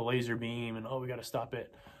always like a laser beam and, oh, we got to stop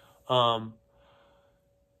it.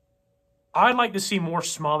 I'd like to see more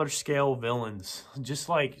smaller scale villains, just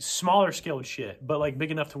like smaller scale shit, but like big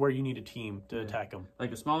enough to where you need a team to attack them.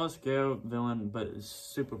 Like a smaller scale villain, but it's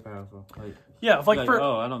super powerful. Like like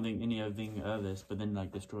oh, I don't think anything of this, but then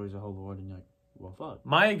like destroys the whole world, and you're like, well, fuck.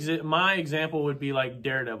 My example would be like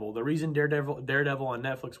Daredevil. The reason Daredevil on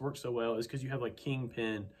Netflix works so well is because you have like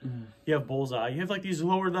Kingpin, you have Bullseye, you have like these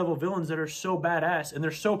lower level villains that are so badass and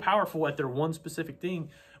they're so powerful at their one specific thing.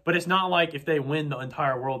 But it's not like if they win, the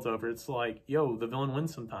entire world's over. It's like, yo, the villain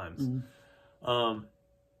wins sometimes. I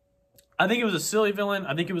think it was a silly villain.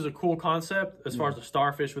 I think it was a cool concept as far as the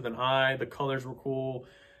starfish with an eye. The colors were cool.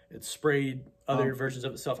 It sprayed other versions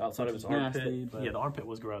of itself outside of its armpit. Yeah, the armpit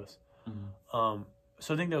was gross. So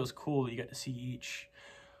I think that was cool that you got to see each.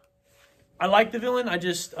 I like the villain. I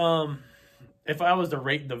just, if I was to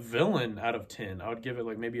rate the villain out of 10, I would give it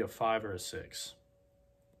like maybe a 5 or a 6,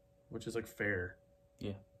 which is like fair.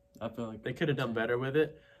 Yeah. I feel like they could have done better with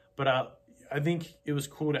it, but I think it was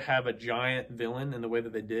cool to have a giant villain in the way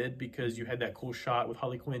that they did because you had that cool shot with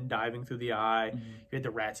Harley Quinn diving through the eye. You had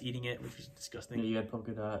the rats eating it, which is disgusting. Yeah, you had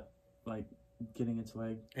Polka Dot like getting its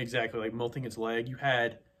leg. Exactly, like melting its leg. You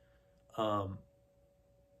had,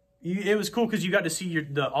 it was cool because you got to see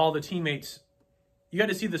all the teammates. You got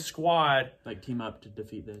to see the squad like team up to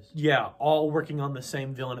defeat this. Yeah, all working on the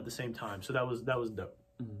same villain at the same time. So that was dope.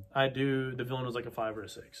 The villain was like a 5 or a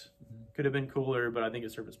 6. Could have been cooler, but I think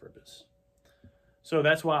it served its purpose. So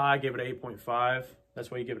that's why I gave it an 8.5.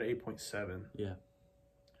 That's why you give it an 8.7. Yeah.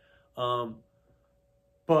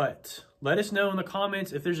 But let us know in the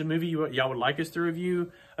comments if there's a movie y'all would like us to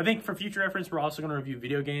review. I think for future reference, we're also going to review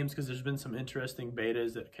video games because there's been some interesting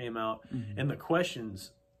betas that came out. And the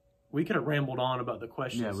questions, we could have rambled on about the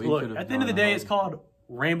questions. Yeah, look, at the end of the day, it's called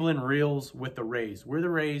Ramblin Reels with the Rays. We're the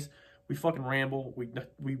Rays. We fucking ramble,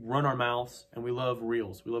 we run our mouths, and we love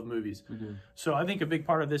reels. We love movies. So I think a big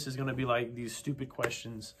part of this is going to be like these stupid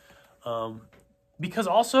questions. Because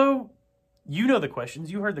also, you know the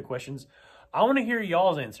questions. You heard the questions. I want to hear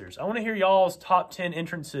y'all's answers. I want to hear y'all's top 10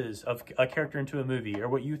 entrances of a character into a movie or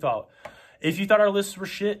what you thought. If you thought our lists were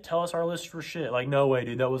shit, tell us our lists were shit. Like, no way,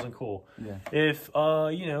 dude, that wasn't cool. Yeah. If,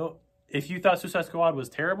 you know, if you thought Suicide Squad was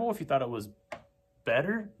terrible, if you thought it was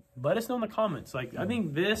better, let us know in the comments. Like, I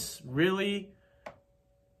think this really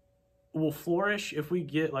will flourish if we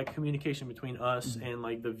get like communication between us and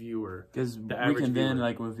like the viewer. Because we can then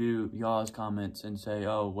like review y'all's comments and say,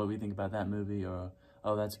 oh, what do we think about that movie, or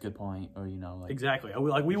oh, that's a good point, or you know, like exactly.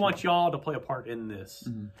 We want y'all to play a part in this,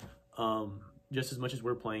 just as much as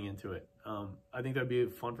we're playing into it. I think that'd be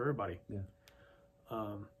fun for everybody. Yeah.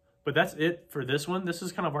 But that's it for this one. This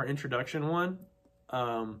is kind of our introduction one.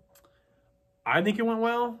 I think it went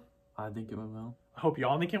well. I think it went well. I hope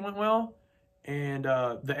y'all think it went well. And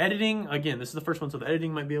the editing, again, this is the first one, so the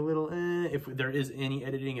editing might be a little if there is any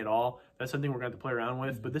editing at all. That's something we're going to have to play around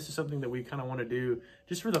with. But this is something that we kind of want to do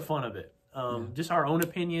just for the fun of it. Just our own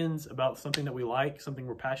opinions about something that we like, something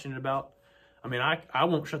we're passionate about. I mean, I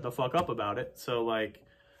won't shut the fuck up about it. So, like,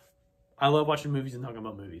 I love watching movies and talking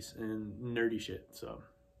about movies and nerdy shit. So,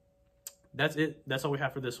 that's it. That's all we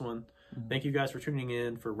have for this one. Thank you guys for tuning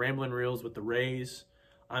in for Ramblin Reels with the Rays.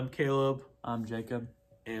 I'm Caleb. I'm Jacob.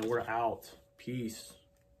 And we're out. Peace.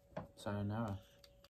 Sayonara.